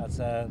at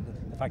the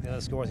fact that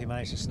Enniscorthy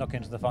managed to snuck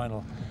into the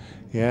final.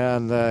 Yeah,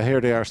 and here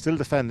they are still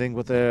defending,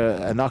 with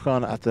a knock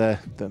on at the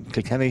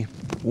Kilkenny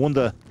won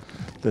the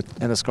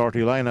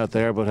Enniscorthy line out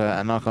there, but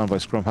a knock on by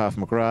scrum half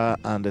McGrath,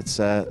 and it's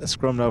a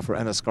scrum now for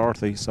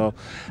Enniscorthy. So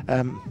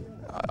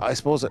I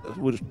suppose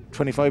with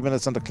 25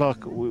 minutes on the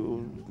clock, it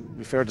would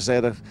be fair to say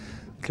that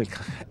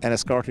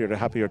Enniscorthy are the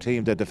happier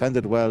team. They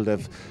defended well.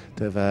 They've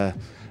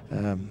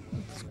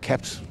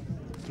kept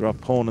their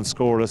opponent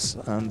scoreless,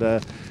 and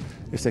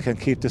if they can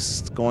keep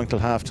this going till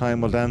half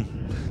time, well then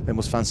they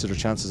must fancy their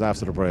chances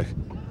after the break.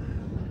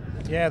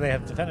 Yeah, they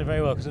have defended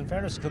very well, because in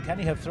fairness,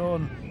 Kilkenny have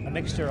thrown a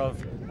mixture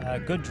of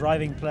good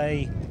driving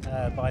play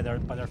by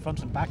their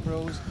front and back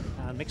rows,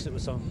 and mixed it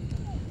with some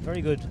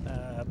very good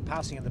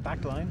passing in the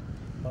back line.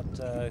 But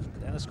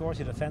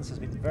Enniscorthy defence has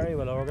been very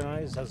well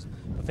organised, has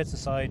befits the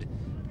side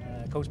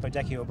coached by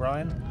Decky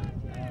O'Brien,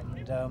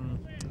 and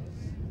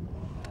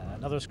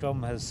another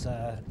scrum has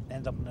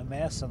ended up in a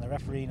mess, and the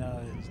referee now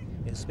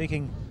is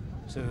speaking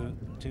to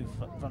two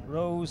front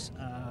rows,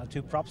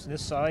 2 props on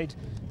this side.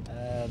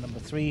 Number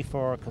 3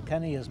 for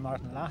Kilkenny is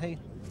Martin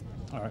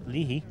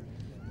Leahy,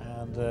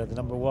 and the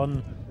number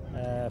 1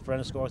 for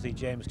Enniscorthy,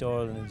 James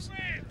Doyle, and he's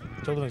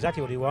told them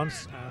exactly what he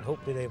wants, and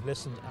hopefully they've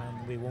listened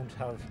and we won't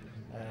have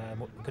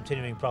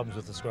continuing problems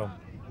with the scrum.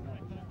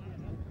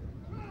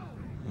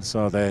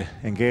 So they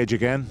engage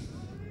again.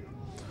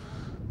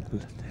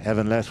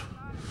 Evan Lett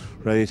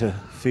ready to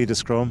feed the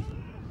scrum.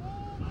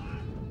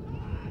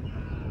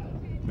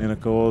 In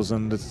it goes,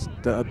 and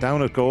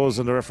down it goes,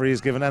 and the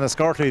referee's given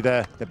Enniscorthy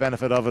the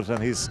benefit of it, and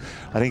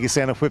I think he's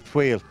saying a whipped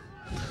wheel.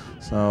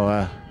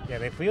 So yeah,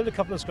 they wheeled a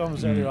couple of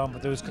scrums earlier on,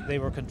 but they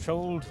were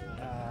controlled.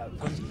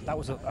 That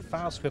was a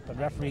fast whip, and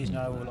referees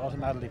now will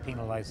automatically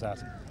penalise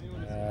that,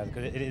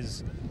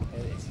 because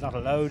it's not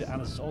allowed,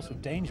 and it's also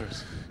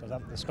dangerous,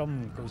 because the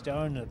scrum goes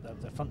down,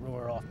 the front row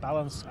are off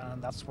balance,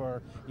 and that's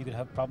where you could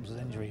have problems with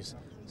injuries.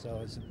 So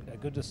it's a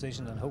good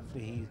decision, and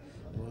hopefully he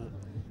will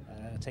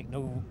take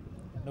no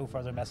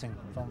further messing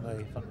from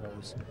the front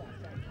rows.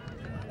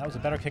 That was a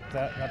better kick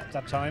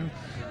that time.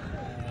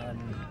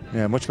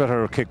 Yeah, much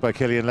better kick by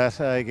Cillian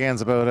Lett.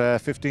 Gains about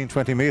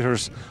 15-20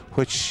 metres,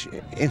 which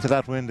into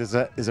that wind is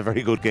a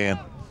very good gain.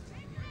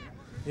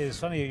 It's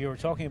funny, you were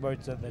talking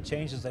about the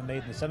changes they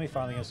made in the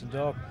semi-final against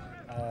Dundalk.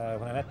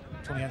 When I met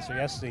Tony Enser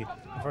yesterday,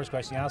 the first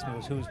question he asked me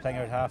was who was playing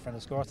out half for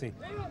Enniscorthy.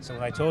 So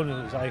when I told him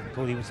it was Ivan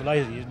Poole, he was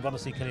delighted. He didn't want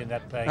to see Cillian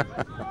Lett playing at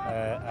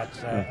out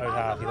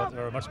half. He thought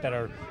they were a much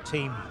better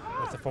team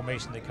with the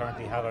formation they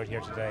currently have out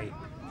here today.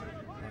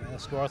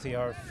 Enniscorthy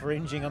are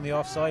fringing on the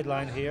offside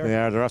line here. They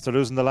are. They're after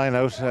losing the line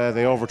out.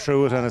 They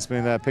overthrew it, and it's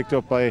been picked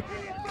up by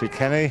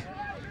Kilkenny.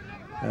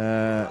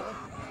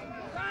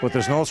 But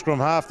there's no scrum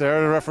half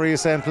there. The referee is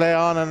saying play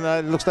on, and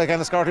it looks like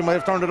Enniscorthy might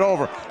have turned it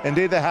over.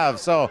 Indeed they have.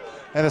 So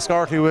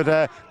Enniscorthy with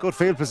good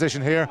field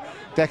position here.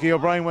 Decky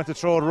O'Brien went to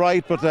throw it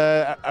right, but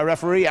a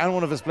referee and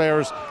one of his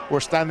players were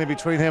standing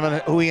between him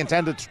and who he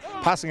intended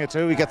passing it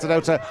to. He gets it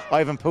out to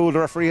Ivan Poole. The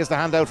referee has the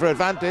hand out for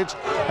advantage.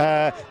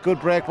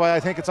 Good break by, I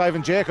think it's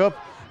Ivan Jacob.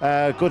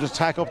 Good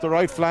attack up the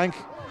right flank.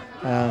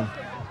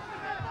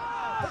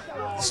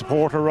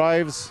 Support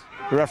arrives.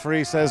 The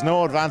referee says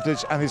no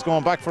advantage, and he's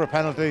going back for a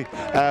penalty,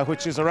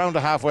 which is around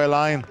the halfway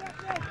line,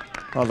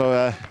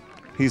 although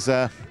he's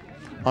on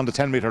the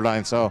 10-metre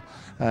line. So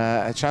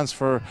a chance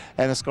for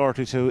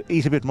Enniscorthy to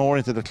eat a bit more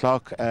into the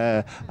clock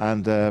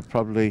and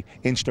probably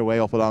inch their way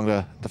up along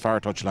the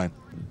far touchline.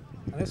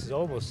 And this is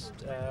almost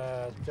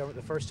Dermot,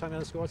 the first time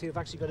Enniscorthy have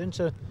actually got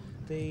into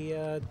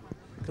the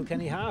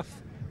Kilkenny half.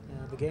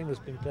 The game has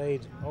been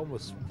played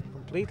almost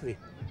completely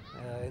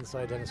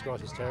inside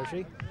Enniscorthy's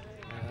territory.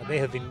 They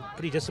have been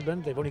pretty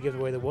disciplined. They've only given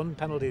away the one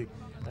penalty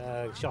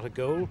shot at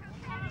goal.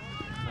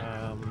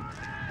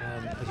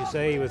 And as you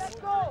say, with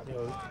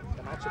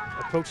the match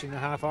approaching the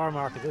half-hour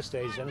mark at this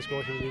stage,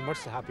 Enniscorthy will be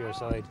much the happier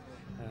side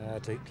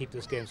to keep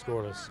this game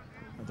scoreless.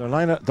 Their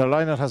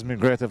line-out hasn't been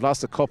great. They've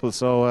lost a couple,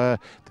 so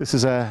this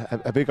is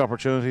a big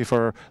opportunity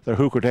for their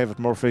hooker David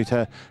Murphy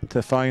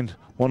to find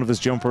one of his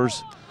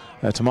jumpers.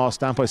 Tomas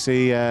Stamp, I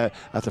see at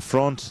the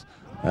front.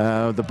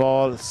 The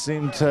ball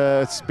seemed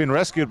it's been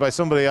rescued by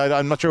somebody.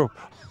 I'm not sure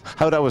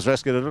how that was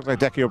rescued. It looked like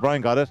Decky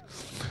O'Brien got it.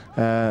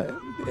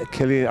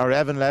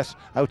 Evan Lett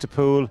out to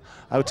Poole,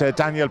 out to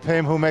Daniel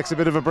Pym, who makes a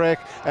bit of a break.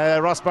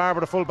 Ross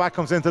Barber, the full back,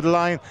 comes into the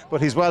line, but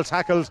he's well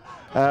tackled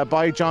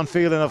by John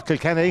Phelan of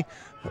Kilkenny.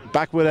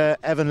 Back with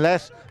Evan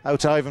Lett, out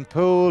to Ivan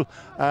Poole.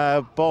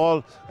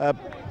 Ball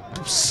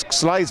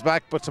slides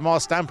back, but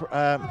Tomas Stamp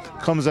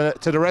comes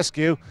to the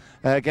rescue.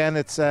 Again,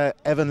 it's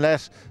Evan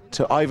Lett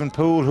to Ivan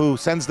Poole, who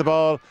sends the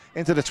ball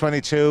into the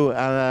 22,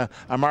 and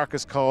a mark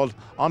is called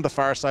on the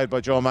far side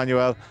by Joe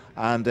Manuel,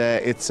 and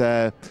it's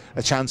a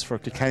chance for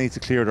Kilkenny to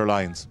clear their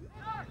lines.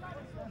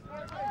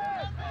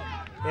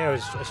 Yeah, it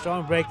was a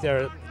strong break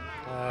there.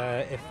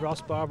 If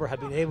Ross Barber had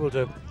been able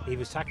to, he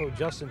was tackled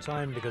just in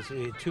time because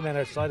he had two men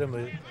outside him,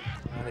 and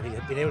if he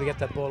had been able to get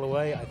that ball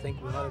away, I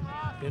think we might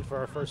have been for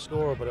our first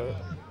score. But a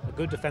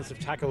good defensive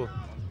tackle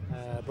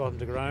brought him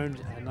to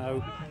ground, and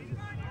now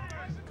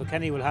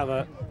Kilkenny will have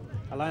a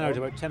line out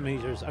about 10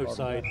 metres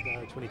outside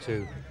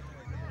 22.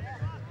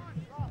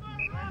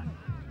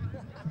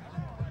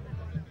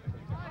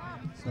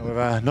 So we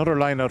have another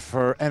line out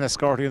for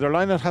Enniscorthy. Their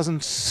line out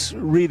hasn't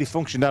really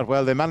functioned that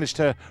well. They managed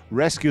to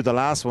rescue the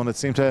last one. It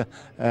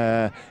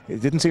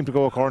didn't seem to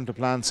go according to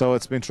plan, so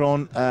it's been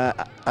thrown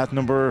at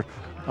number,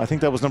 I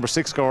think that was number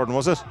 6, Gordon,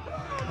 was it?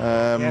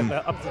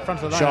 Yeah, up the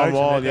front of the line. Sean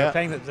Wall, they're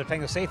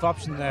playing a safe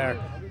option there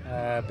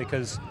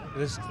because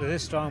with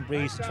this strong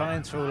breeze, to try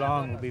and throw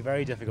long would be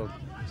very difficult.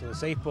 So the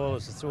safe ball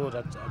is to throw it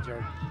at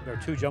your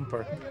two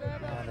jumper,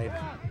 and they've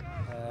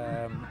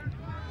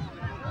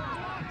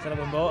set up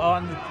a ball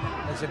on.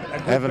 There's a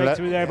good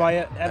breakthrough there by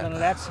Evan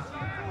Lett.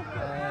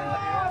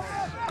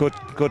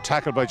 Good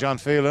tackle by John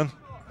Phelan.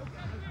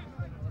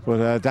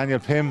 But Daniel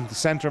Pym, the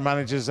centre,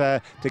 manages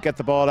to get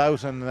the ball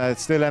out, and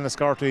it's still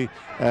Enniscorthy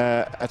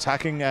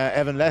attacking.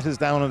 Evan Lett is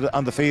down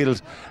on the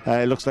field.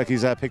 It looks like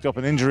he's picked up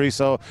an injury,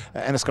 so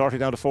Enniscorthy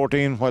down to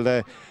 14 while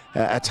they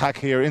attack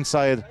here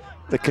inside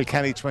the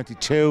Kilkenny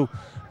 22.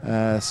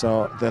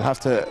 So they'll have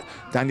to.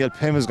 Daniel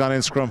Pym has gone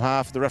in scrum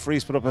half. The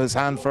referee's put up his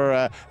hand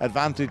for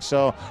advantage.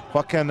 So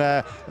what can,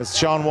 as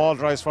Sean Wall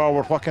drives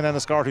forward, what can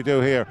Enniscorthy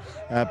do here?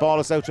 Ball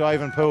is out to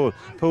Ivan Poole.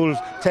 Poole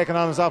taking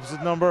on his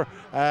opposite number.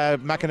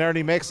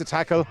 McInerney makes the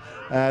tackle.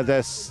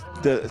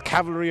 The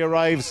cavalry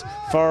arrives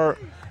for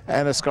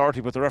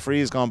Enniscorthy, but the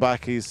referee has gone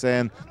back. He's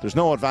saying there's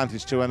no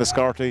advantage to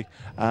Enniscorthy,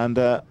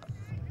 and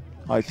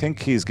I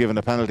think he's given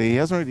a penalty. He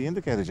hasn't really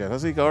indicated yet,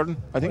 has he, Gordon?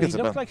 I think it's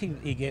he looked like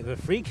he gave a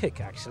free kick,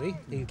 actually.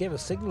 He gave a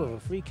signal of a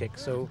free kick,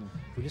 so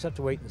we just have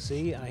to wait and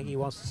see. I think he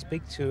wants to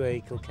speak to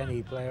a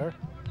Kilkenny player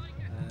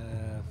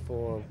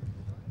for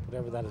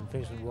whatever that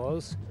infringement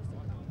was.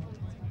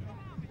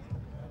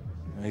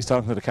 He's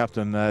talking to the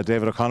captain,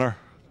 David O'Connor,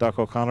 Doc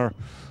O'Connor,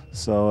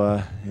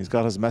 so he's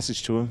got his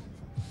message to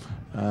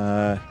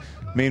him.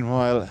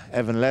 Meanwhile,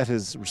 Evan Lett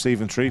is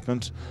receiving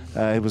treatment.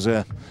 It was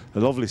a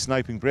lovely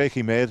sniping break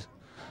he made.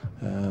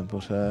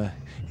 But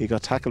he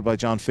got tackled by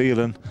John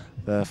Phelan,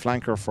 the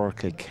flanker for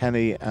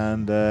Kilkenny,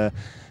 and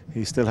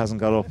he still hasn't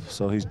got up,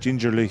 so he's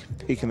gingerly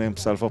picking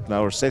himself up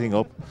now, or sitting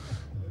up.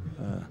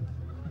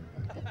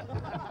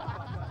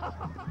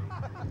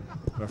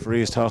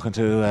 Referee is talking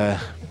to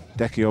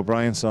Decky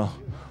O'Brien, so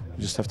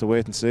we just have to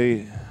wait and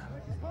see.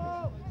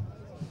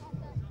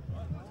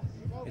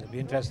 It'll be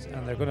interesting,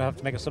 and they're going to have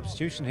to make a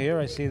substitution here.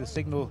 I see the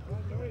signal.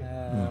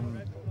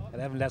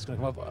 And Evan Lett's going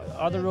to come up.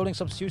 Are there rolling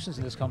substitutions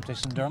in this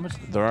competition, Dermot?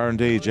 There are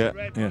indeed, yeah.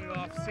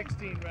 Off,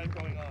 16 red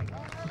going on.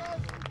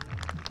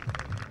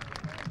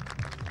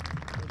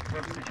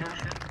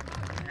 Substitution.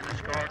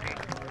 Enniscorthy,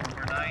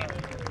 number 9,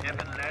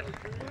 Evan Lett,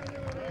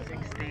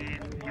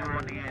 16, Hugh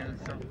O'Neill.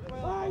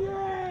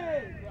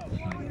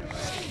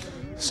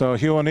 So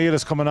Hugh O'Neill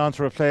is coming on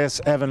to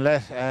replace Evan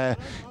Lett.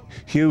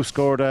 Hugh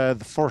scored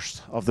the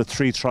first of the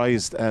 3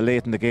 tries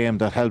late in the game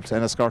that helped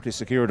Enniscorthy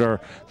secure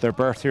their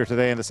berth here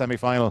today in the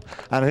semi-final,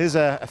 and it is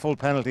a full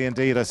penalty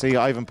indeed. I see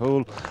Ivan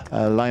Poole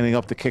lining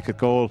up the kick at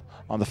goal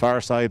on the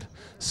far side,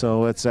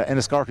 so it's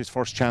Enniscorthy's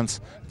first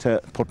chance to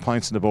put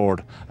points on the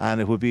board,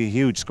 and it would be a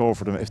huge score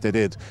for them if they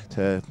did,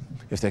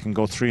 if they can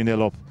go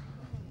 3-0 up.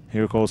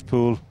 Here goes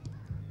Poole,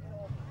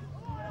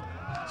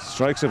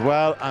 strikes it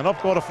well, and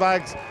up go the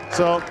flags.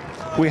 So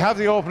we have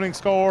the opening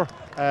score.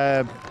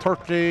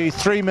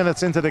 33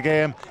 minutes into the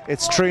game,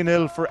 it's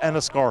 3-0 for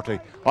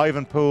Enniscorthy.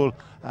 Ivan Poole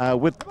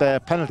with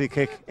the penalty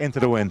kick into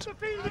the wind.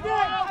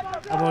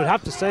 And we'll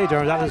have to say,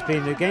 Dermot, that has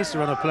been against the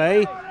run of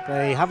play.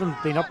 They haven't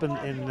been up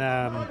in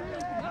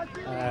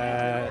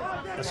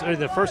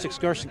their first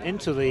excursion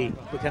into the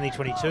Kilkenny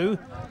 22,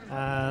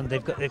 and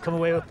they've come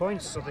away with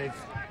points, so they've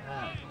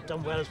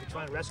done well as we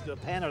try and rescue a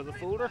pen out of the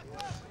folder.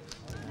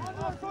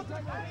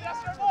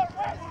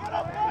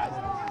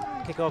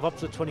 Kick off up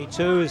to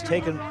 22 is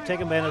taken by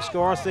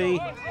Enniscorthy.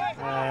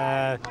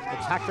 The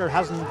tackler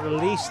hasn't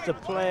released the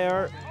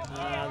player.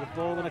 The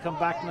ball going to come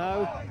back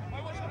now.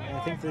 I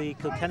think the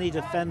Kilkenny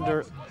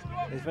defender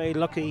is very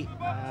lucky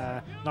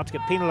not to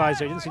get penalised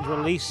there. He didn't seem to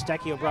release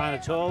Decky O'Brien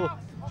at all.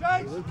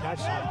 He will catch.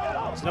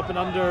 It's an up and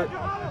under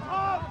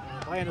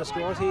by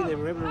Enniscorthy. They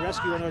were able to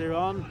rescue one earlier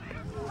on.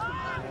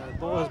 The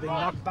ball has been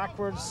knocked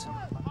backwards.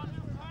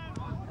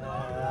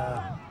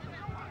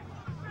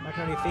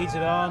 McInerney feeds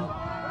it on.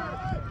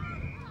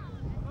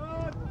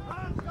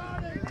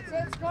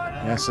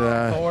 Yes,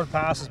 forward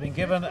pass has been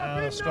given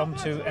and a scrum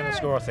to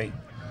Enniscorthy.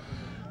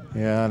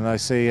 Yeah, and I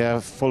see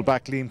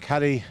full-back Liam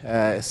Caddy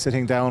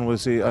sitting down.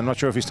 I'm not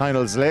sure if he's tying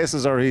his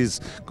laces or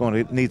he's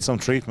going to need some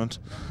treatment.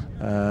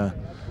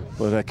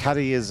 But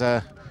Caddy is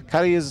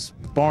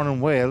born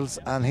in Wales,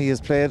 and he has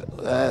played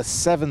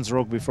sevens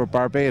rugby for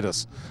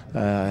Barbados.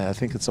 I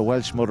think it's a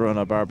Welsh mother and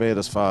a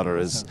Barbados father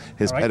is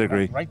his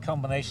pedigree. Right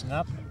combination,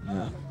 that.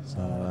 Yeah,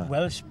 so,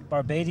 Welsh,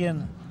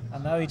 Barbadian,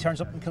 and now he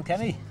turns up in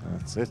Kilkenny.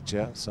 That's it,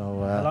 yeah. So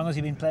how long has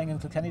he been playing in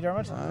Kilkenny,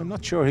 Dermot? I'm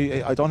not sure.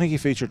 I don't think he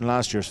featured in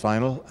last year's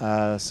final,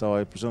 so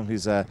I presume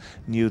he's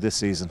new this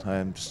season.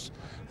 I'm just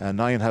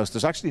Ninehouse.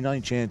 There's actually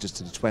 9 changes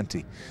to the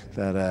 20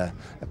 that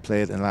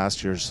played in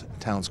last year's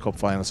Towns Cup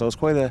final. So it's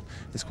quite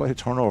a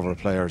turnover of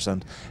players.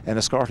 And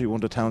Enniscorthy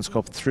won the Towns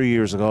Cup 3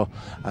 years ago,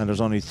 and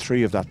there's only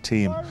 3 of that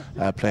team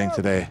playing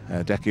today: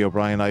 Decky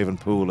O'Brien, Ivan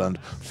Poole, and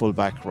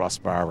fullback Ross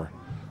Barber.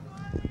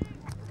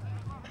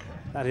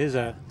 That is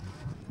a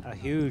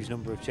huge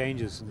number of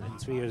changes in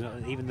 3 years,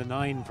 even the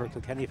 9 for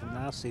Kilkenny from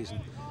last season.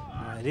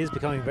 It is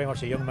becoming very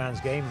much a young man's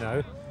game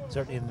now,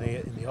 certainly in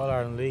the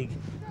All-Ireland League.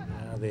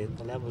 The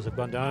levels have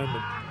gone down,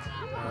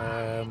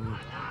 but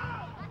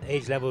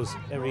age levels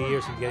every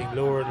year seem getting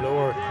lower and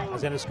lower.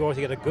 As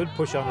Enniscorthy get a good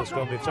push on the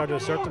scrum, they've started to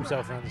assert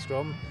themselves around the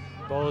scrum.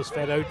 Ball is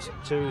fed out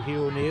to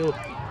Hugh O'Neill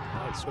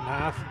at scrum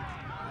half.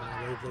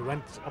 They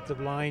went up the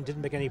line,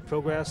 didn't make any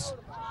progress,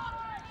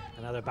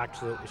 and now they're back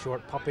to the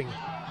short popping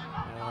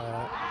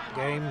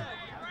game.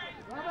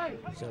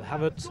 So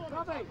have it.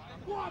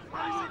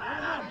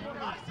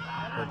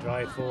 They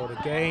drive forward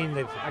again.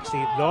 They've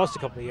actually lost a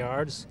couple of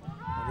yards.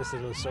 And this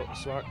little as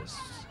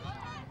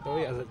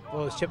the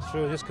ball is chipped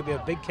through, this could be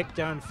a big kick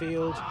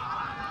downfield.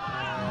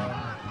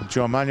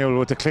 Joe Manuel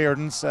with the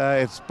clearance.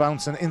 It's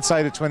bouncing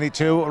inside of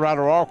 22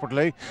 rather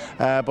awkwardly,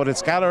 but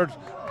it's gathered.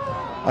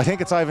 I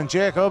think it's Ivan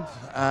Jacob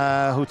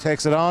who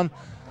takes it on.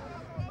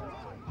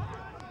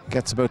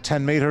 Gets about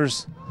 10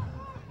 metres.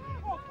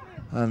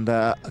 And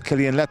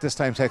Killian Lett this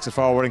time takes it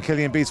forward, and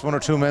Killian beats 1 or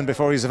 2 men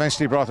before he's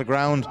eventually brought to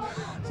ground.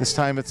 This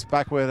time it's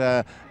back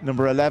with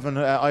number 11,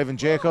 Ivan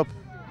Jacob.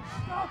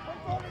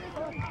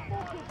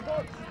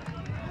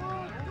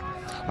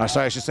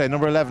 Sorry, I should say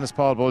number 11 is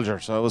Paul Bulger.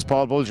 So it was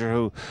Paul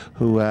Bulger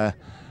who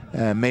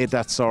made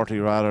that sortie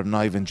rather than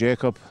Ivan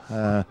Jacob.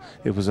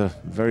 It was a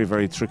very,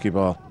 very tricky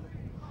ball.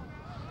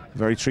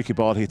 Very tricky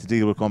ball he had to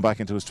deal with going back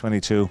into his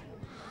 22.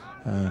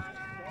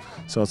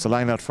 So it's a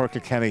line out for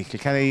Kilkenny.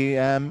 Kilkenny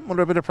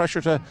under a bit of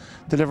pressure to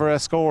deliver a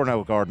score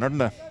now, Gordon, aren't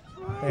they?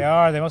 They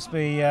are. They must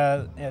be.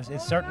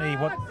 It's certainly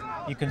what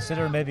you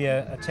consider maybe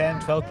a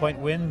 10-12 point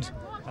wind.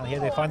 And here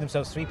they find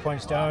themselves 3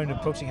 points down,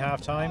 approaching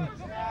half time.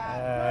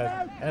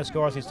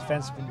 Enniscorthy's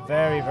defence has been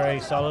very, very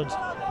solid.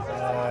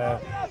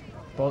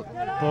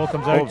 Ball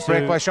comes out.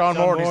 Break by Sean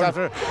Moore.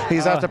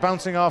 He's after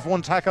bouncing off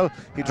one tackle.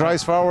 He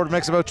drives forward,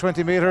 makes about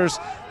 20 metres.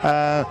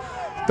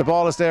 The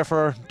ball is there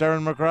for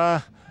Darren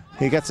McGrath.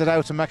 He gets it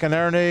out to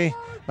McInerney.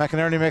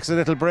 McInerney makes a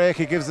little break.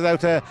 He gives it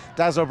out to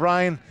Daz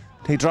O'Brien.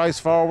 He drives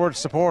forward.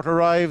 Support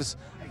arrives.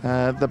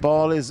 The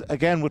ball is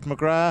again with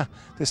McGrath.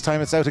 This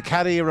time it's out to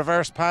Caddy. A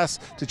reverse pass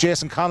to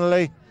Jason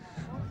Connolly.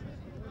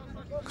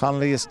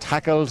 Connolly is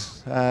tackled.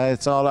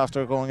 It's all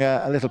after going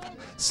a little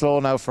slow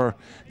now for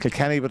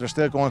Kilkenny, but they're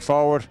still going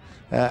forward.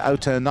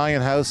 Out to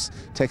Ninehouse.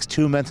 Takes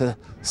 2 men to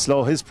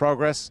slow his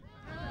progress.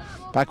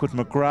 Back with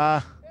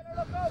McGrath.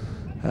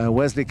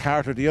 Wesley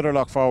Carter, the other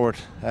lock forward,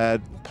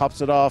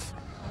 pops it off.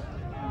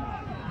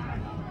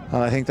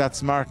 And I think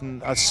that's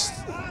Martin.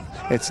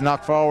 It's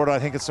knocked forward. I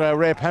think it's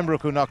Ray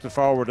Pembroke who knocked it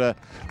forward, the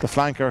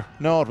flanker.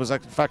 No, it was in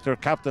fact their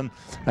captain,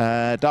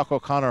 Doc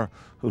O'Connor,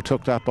 who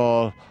took that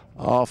ball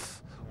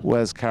off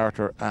Wes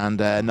Carter and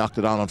knocked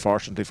it on,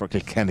 unfortunately, for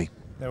Kilkenny.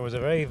 There was a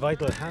very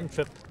vital hand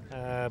trip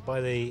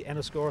by the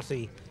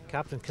Enniscorthy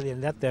captain,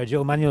 Killian Lett there.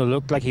 Joe Manuel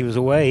looked like he was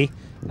away,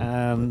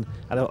 and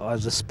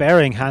as a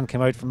sparing hand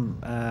came out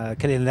from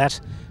Killian Lett,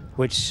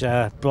 which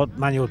brought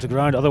Manuel to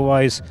ground.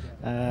 Otherwise,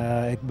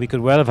 we could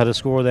well have had a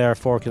score there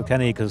for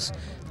Kilkenny, because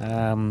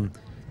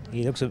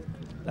he looks a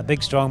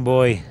big, strong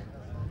boy.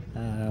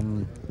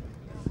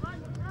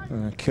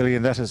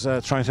 Killian Lett is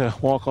trying to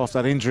walk off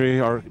that injury,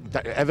 or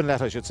Evan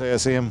Lett I should say. I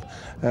see him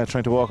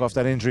trying to walk off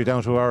that injury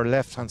down to our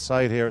left hand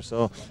side here,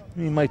 so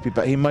he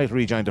might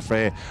rejoin the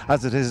fray.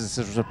 As it is,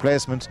 it's a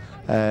replacement,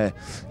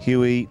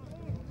 Hughie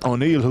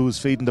O'Neill, who's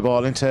feeding the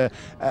ball into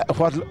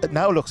what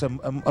now looks a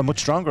much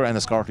stronger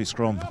Enniscorthy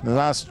scrum. The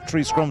last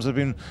 3 scrums have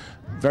been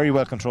very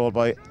well controlled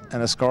by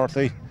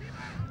Enniscorthy.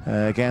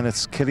 Again,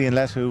 it's Killian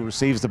Lett who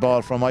receives the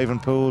ball from Ivan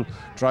Poole,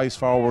 drives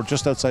forward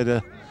just outside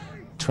the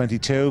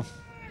 22.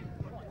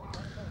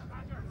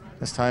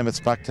 This time it's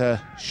back to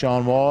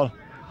Sean Wall,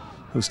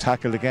 who's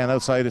tackled again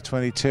outside of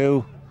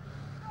 22.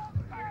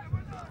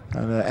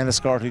 And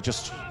Enniscorthy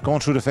just going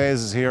through the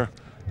phases here,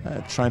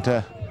 trying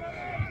to,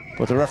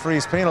 but the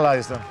referee's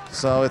penalised them.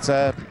 So it's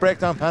a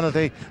breakdown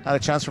penalty and a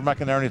chance for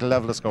McInerney to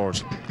level the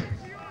scores.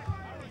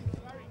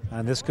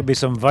 And this could be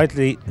some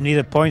vitally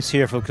needed points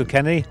here for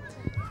Kilkenny.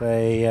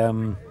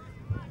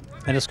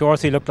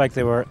 Enniscorthy looked like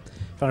they were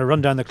trying to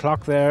run down the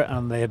clock there,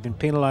 and they had been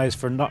penalised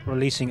for not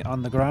releasing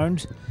on the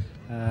ground.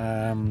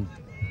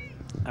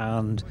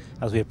 And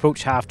as we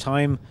approach half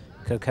time,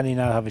 Kilkenny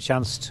now have a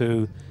chance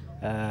to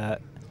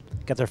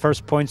get their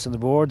first points on the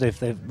board.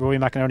 Rory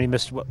McInerney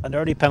missed an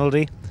early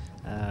penalty,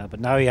 but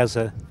now he has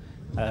a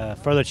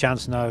further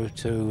chance now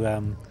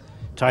to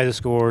tie the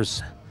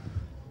scores,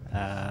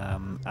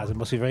 as it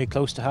must be very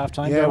close to half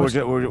time. Yeah,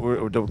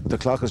 the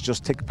clock has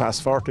just ticked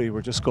past 40.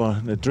 We're just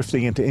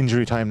drifting into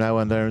injury time now,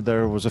 and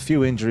there was a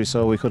few injuries,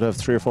 so we could have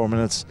 3 or 4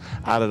 minutes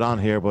added on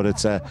here. But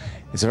it's a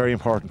very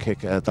important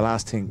kick. The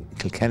last thing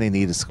Kilkenny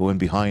need is to go in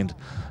behind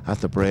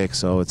at the break,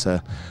 so it's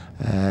a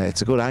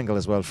good angle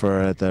as well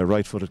for the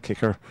right-footed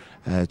kicker,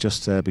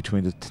 just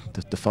between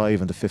the 5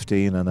 and the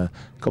 15, and a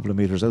couple of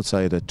metres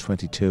outside at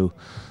 22.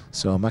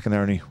 So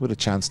McInerney with a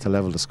chance to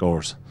level the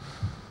scores.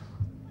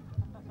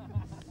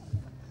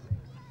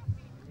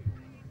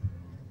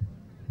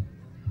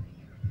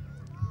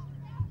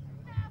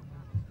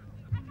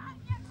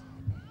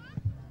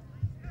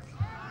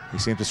 He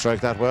seemed to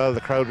strike that well.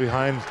 The crowd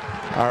behind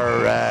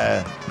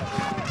are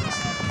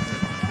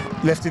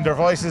lifting their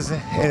voices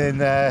in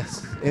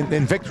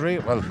victory.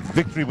 Well,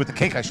 victory with the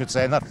kick, I should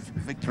say, not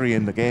victory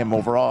in the game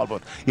overall.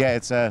 But yeah,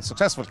 it's a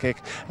successful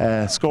kick.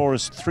 Score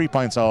is 3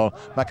 points all.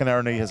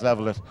 McInerney has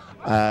levelled it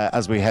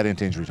as we head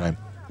into injury time.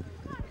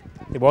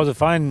 It was a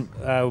fine,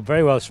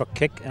 very well struck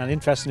kick, and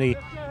interestingly,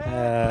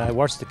 I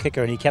watched the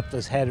kicker and he kept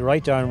his head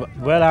right down.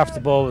 Well after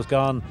the ball was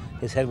gone,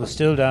 his head was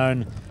still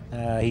down.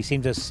 He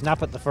seemed to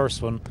snap at the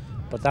first one,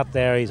 but that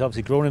there, he's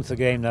obviously grown into the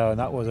game now, and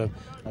that was a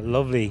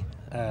lovely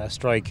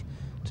strike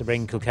to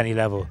bring Kilkenny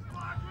level.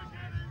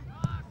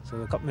 So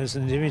a couple minutes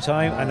in the injury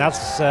time, and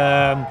that's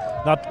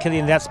not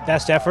Killian Lett's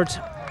best effort.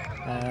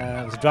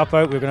 It was a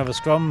dropout. We're going to have a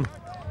scrum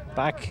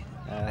back.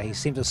 He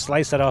seemed to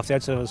slice that off the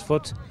outside of his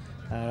foot,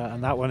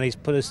 and that one, he's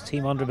put his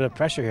team under a bit of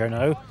pressure here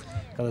now.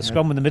 Got a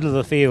scrum in the middle of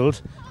the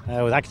field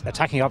with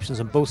attacking options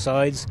on both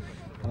sides.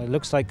 And it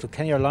looks like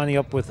Kilkenny are lining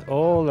up with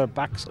all their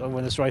backs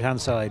over this right hand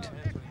side.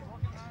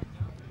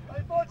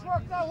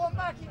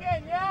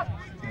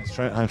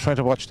 I'm trying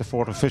to watch the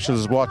 4th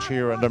officials watch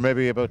here, and there may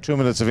be about 2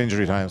 minutes of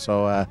injury time.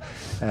 So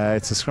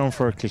it's a scrum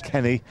for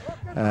Kilkenny,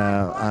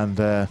 and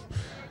it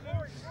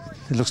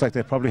looks like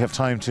they probably have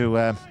time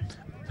to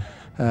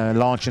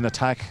launch an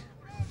attack,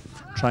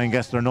 try and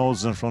get their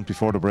noses in front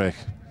before the break.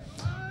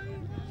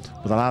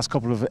 But the last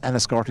couple of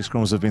Enniscorthy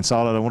scrums have been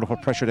solid. I wonder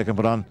what pressure they can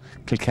put on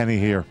Kilkenny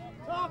here.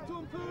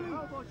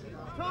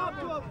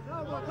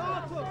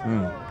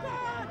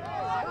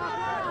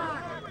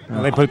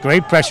 Well, they put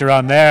great pressure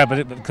on there,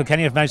 but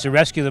Kilkenny have managed to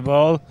rescue the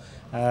ball.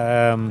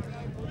 And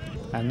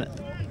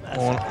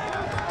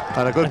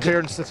a good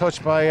clearance to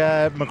touch by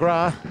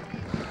McGrath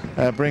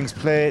brings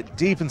play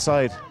deep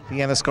inside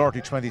the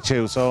Enniscorthy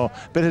 22. So a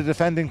bit of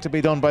defending to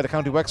be done by the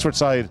County Wexford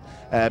side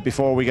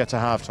before we get to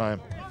half time.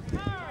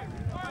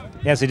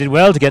 Yes, they did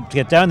well to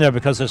get down there,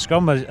 because the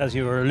scrum, as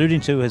you were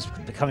alluding to, is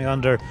coming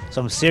under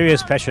some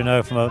serious pressure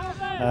now from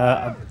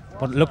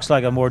what looks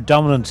like a more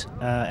dominant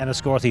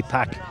Enniscorthy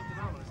pack.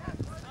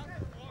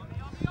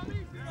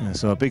 Yeah,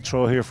 so a big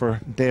throw here for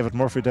David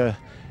Murphy, the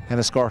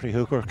Enniscorthy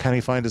hooker. Can he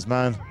find his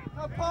man?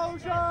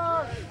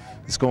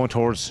 It's going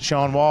towards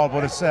Sean Wall,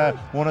 but it's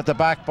won at the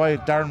back by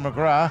Darren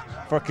McGrath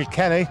for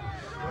Kilkenny.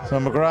 So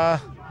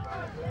McGrath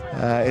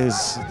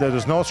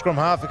there's no scrum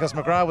half, because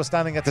McGrath was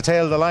standing at the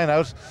tail of the line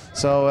out.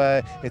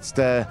 So it's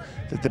the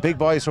big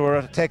boys who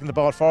are taking the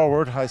ball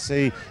forward. I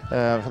see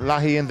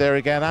Lahey in there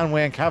again, and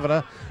Wayne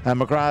Kavanagh.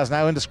 McGrath is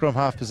now in the scrum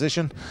half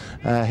position.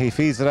 He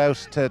feeds it out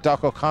to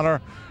Doc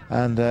O'Connor,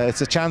 and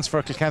it's a chance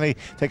for Kilkenny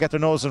to get their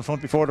nose in front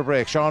before the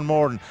break. Sean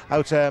Morden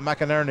out to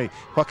McInerney.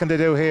 What can they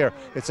do here?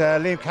 It's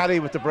Liam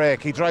Caddy with the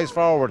break. He drives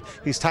forward.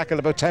 He's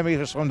tackled about 10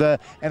 metres from the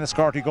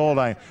Enniscorthy goal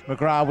line.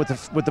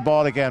 McGrath with the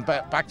ball again.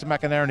 Back to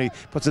McInerney.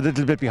 Puts a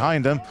little bit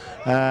behind him.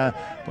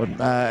 But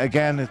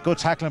again, good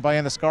tackling by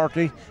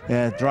Enniscorthy.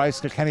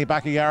 Drives Kilkenny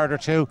back a yard or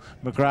two.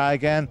 McGrath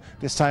again.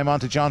 This time on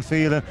to John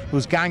Phelan,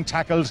 who's gang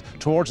tackled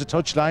towards the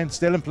touchline.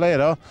 Still in play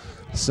though.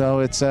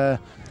 So it's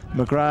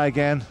McGrath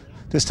again.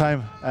 This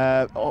time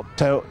up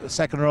to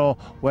second row,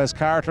 Wes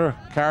Carter.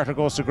 Carter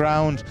goes to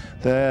ground.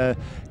 The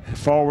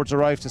forwards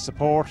arrive to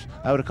support.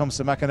 Out it comes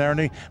to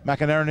McInerney.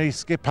 McInerney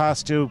skip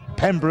pass to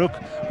Pembroke,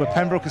 but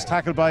Pembroke is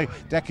tackled by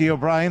Decky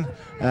O'Brien.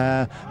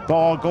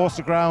 Ball goes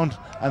to ground,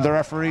 and the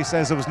referee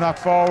says it was knocked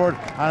forward,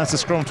 and it's a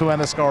scrum to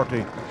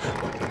Enniscorthy.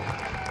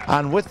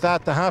 And with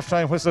that, the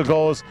half-time whistle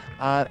goes,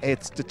 and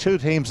it's the two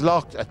teams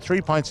locked at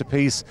 3 points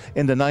apiece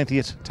in the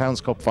 90th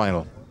Towns Cup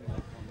final.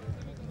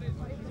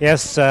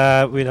 Yes,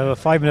 we'll have a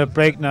 5-minute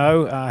break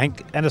now. I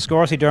think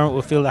Enniscorthy, Dermot,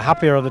 will feel the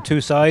happier of the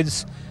two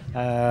sides.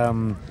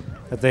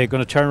 That they're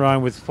going to turn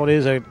around with what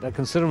is a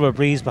considerable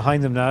breeze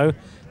behind them now.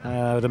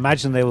 I would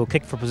imagine they will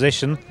kick for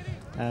position.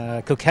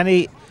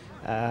 Kilkenny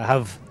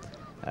have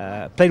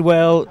played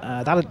well.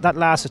 That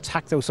last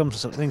attack, though, summed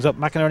some things up.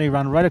 McInerney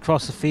ran right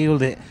across the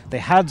field. They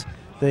had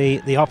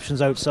the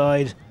options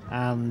outside,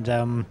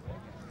 and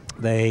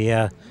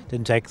they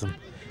didn't take them.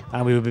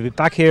 And we will be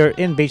back here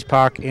in Beach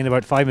Park in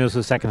about 5 minutes of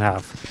the second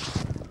half.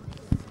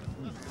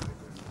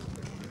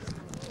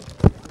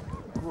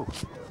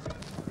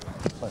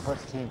 My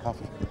first tea and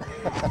coffee.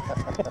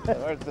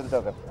 Where's the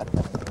Duggan?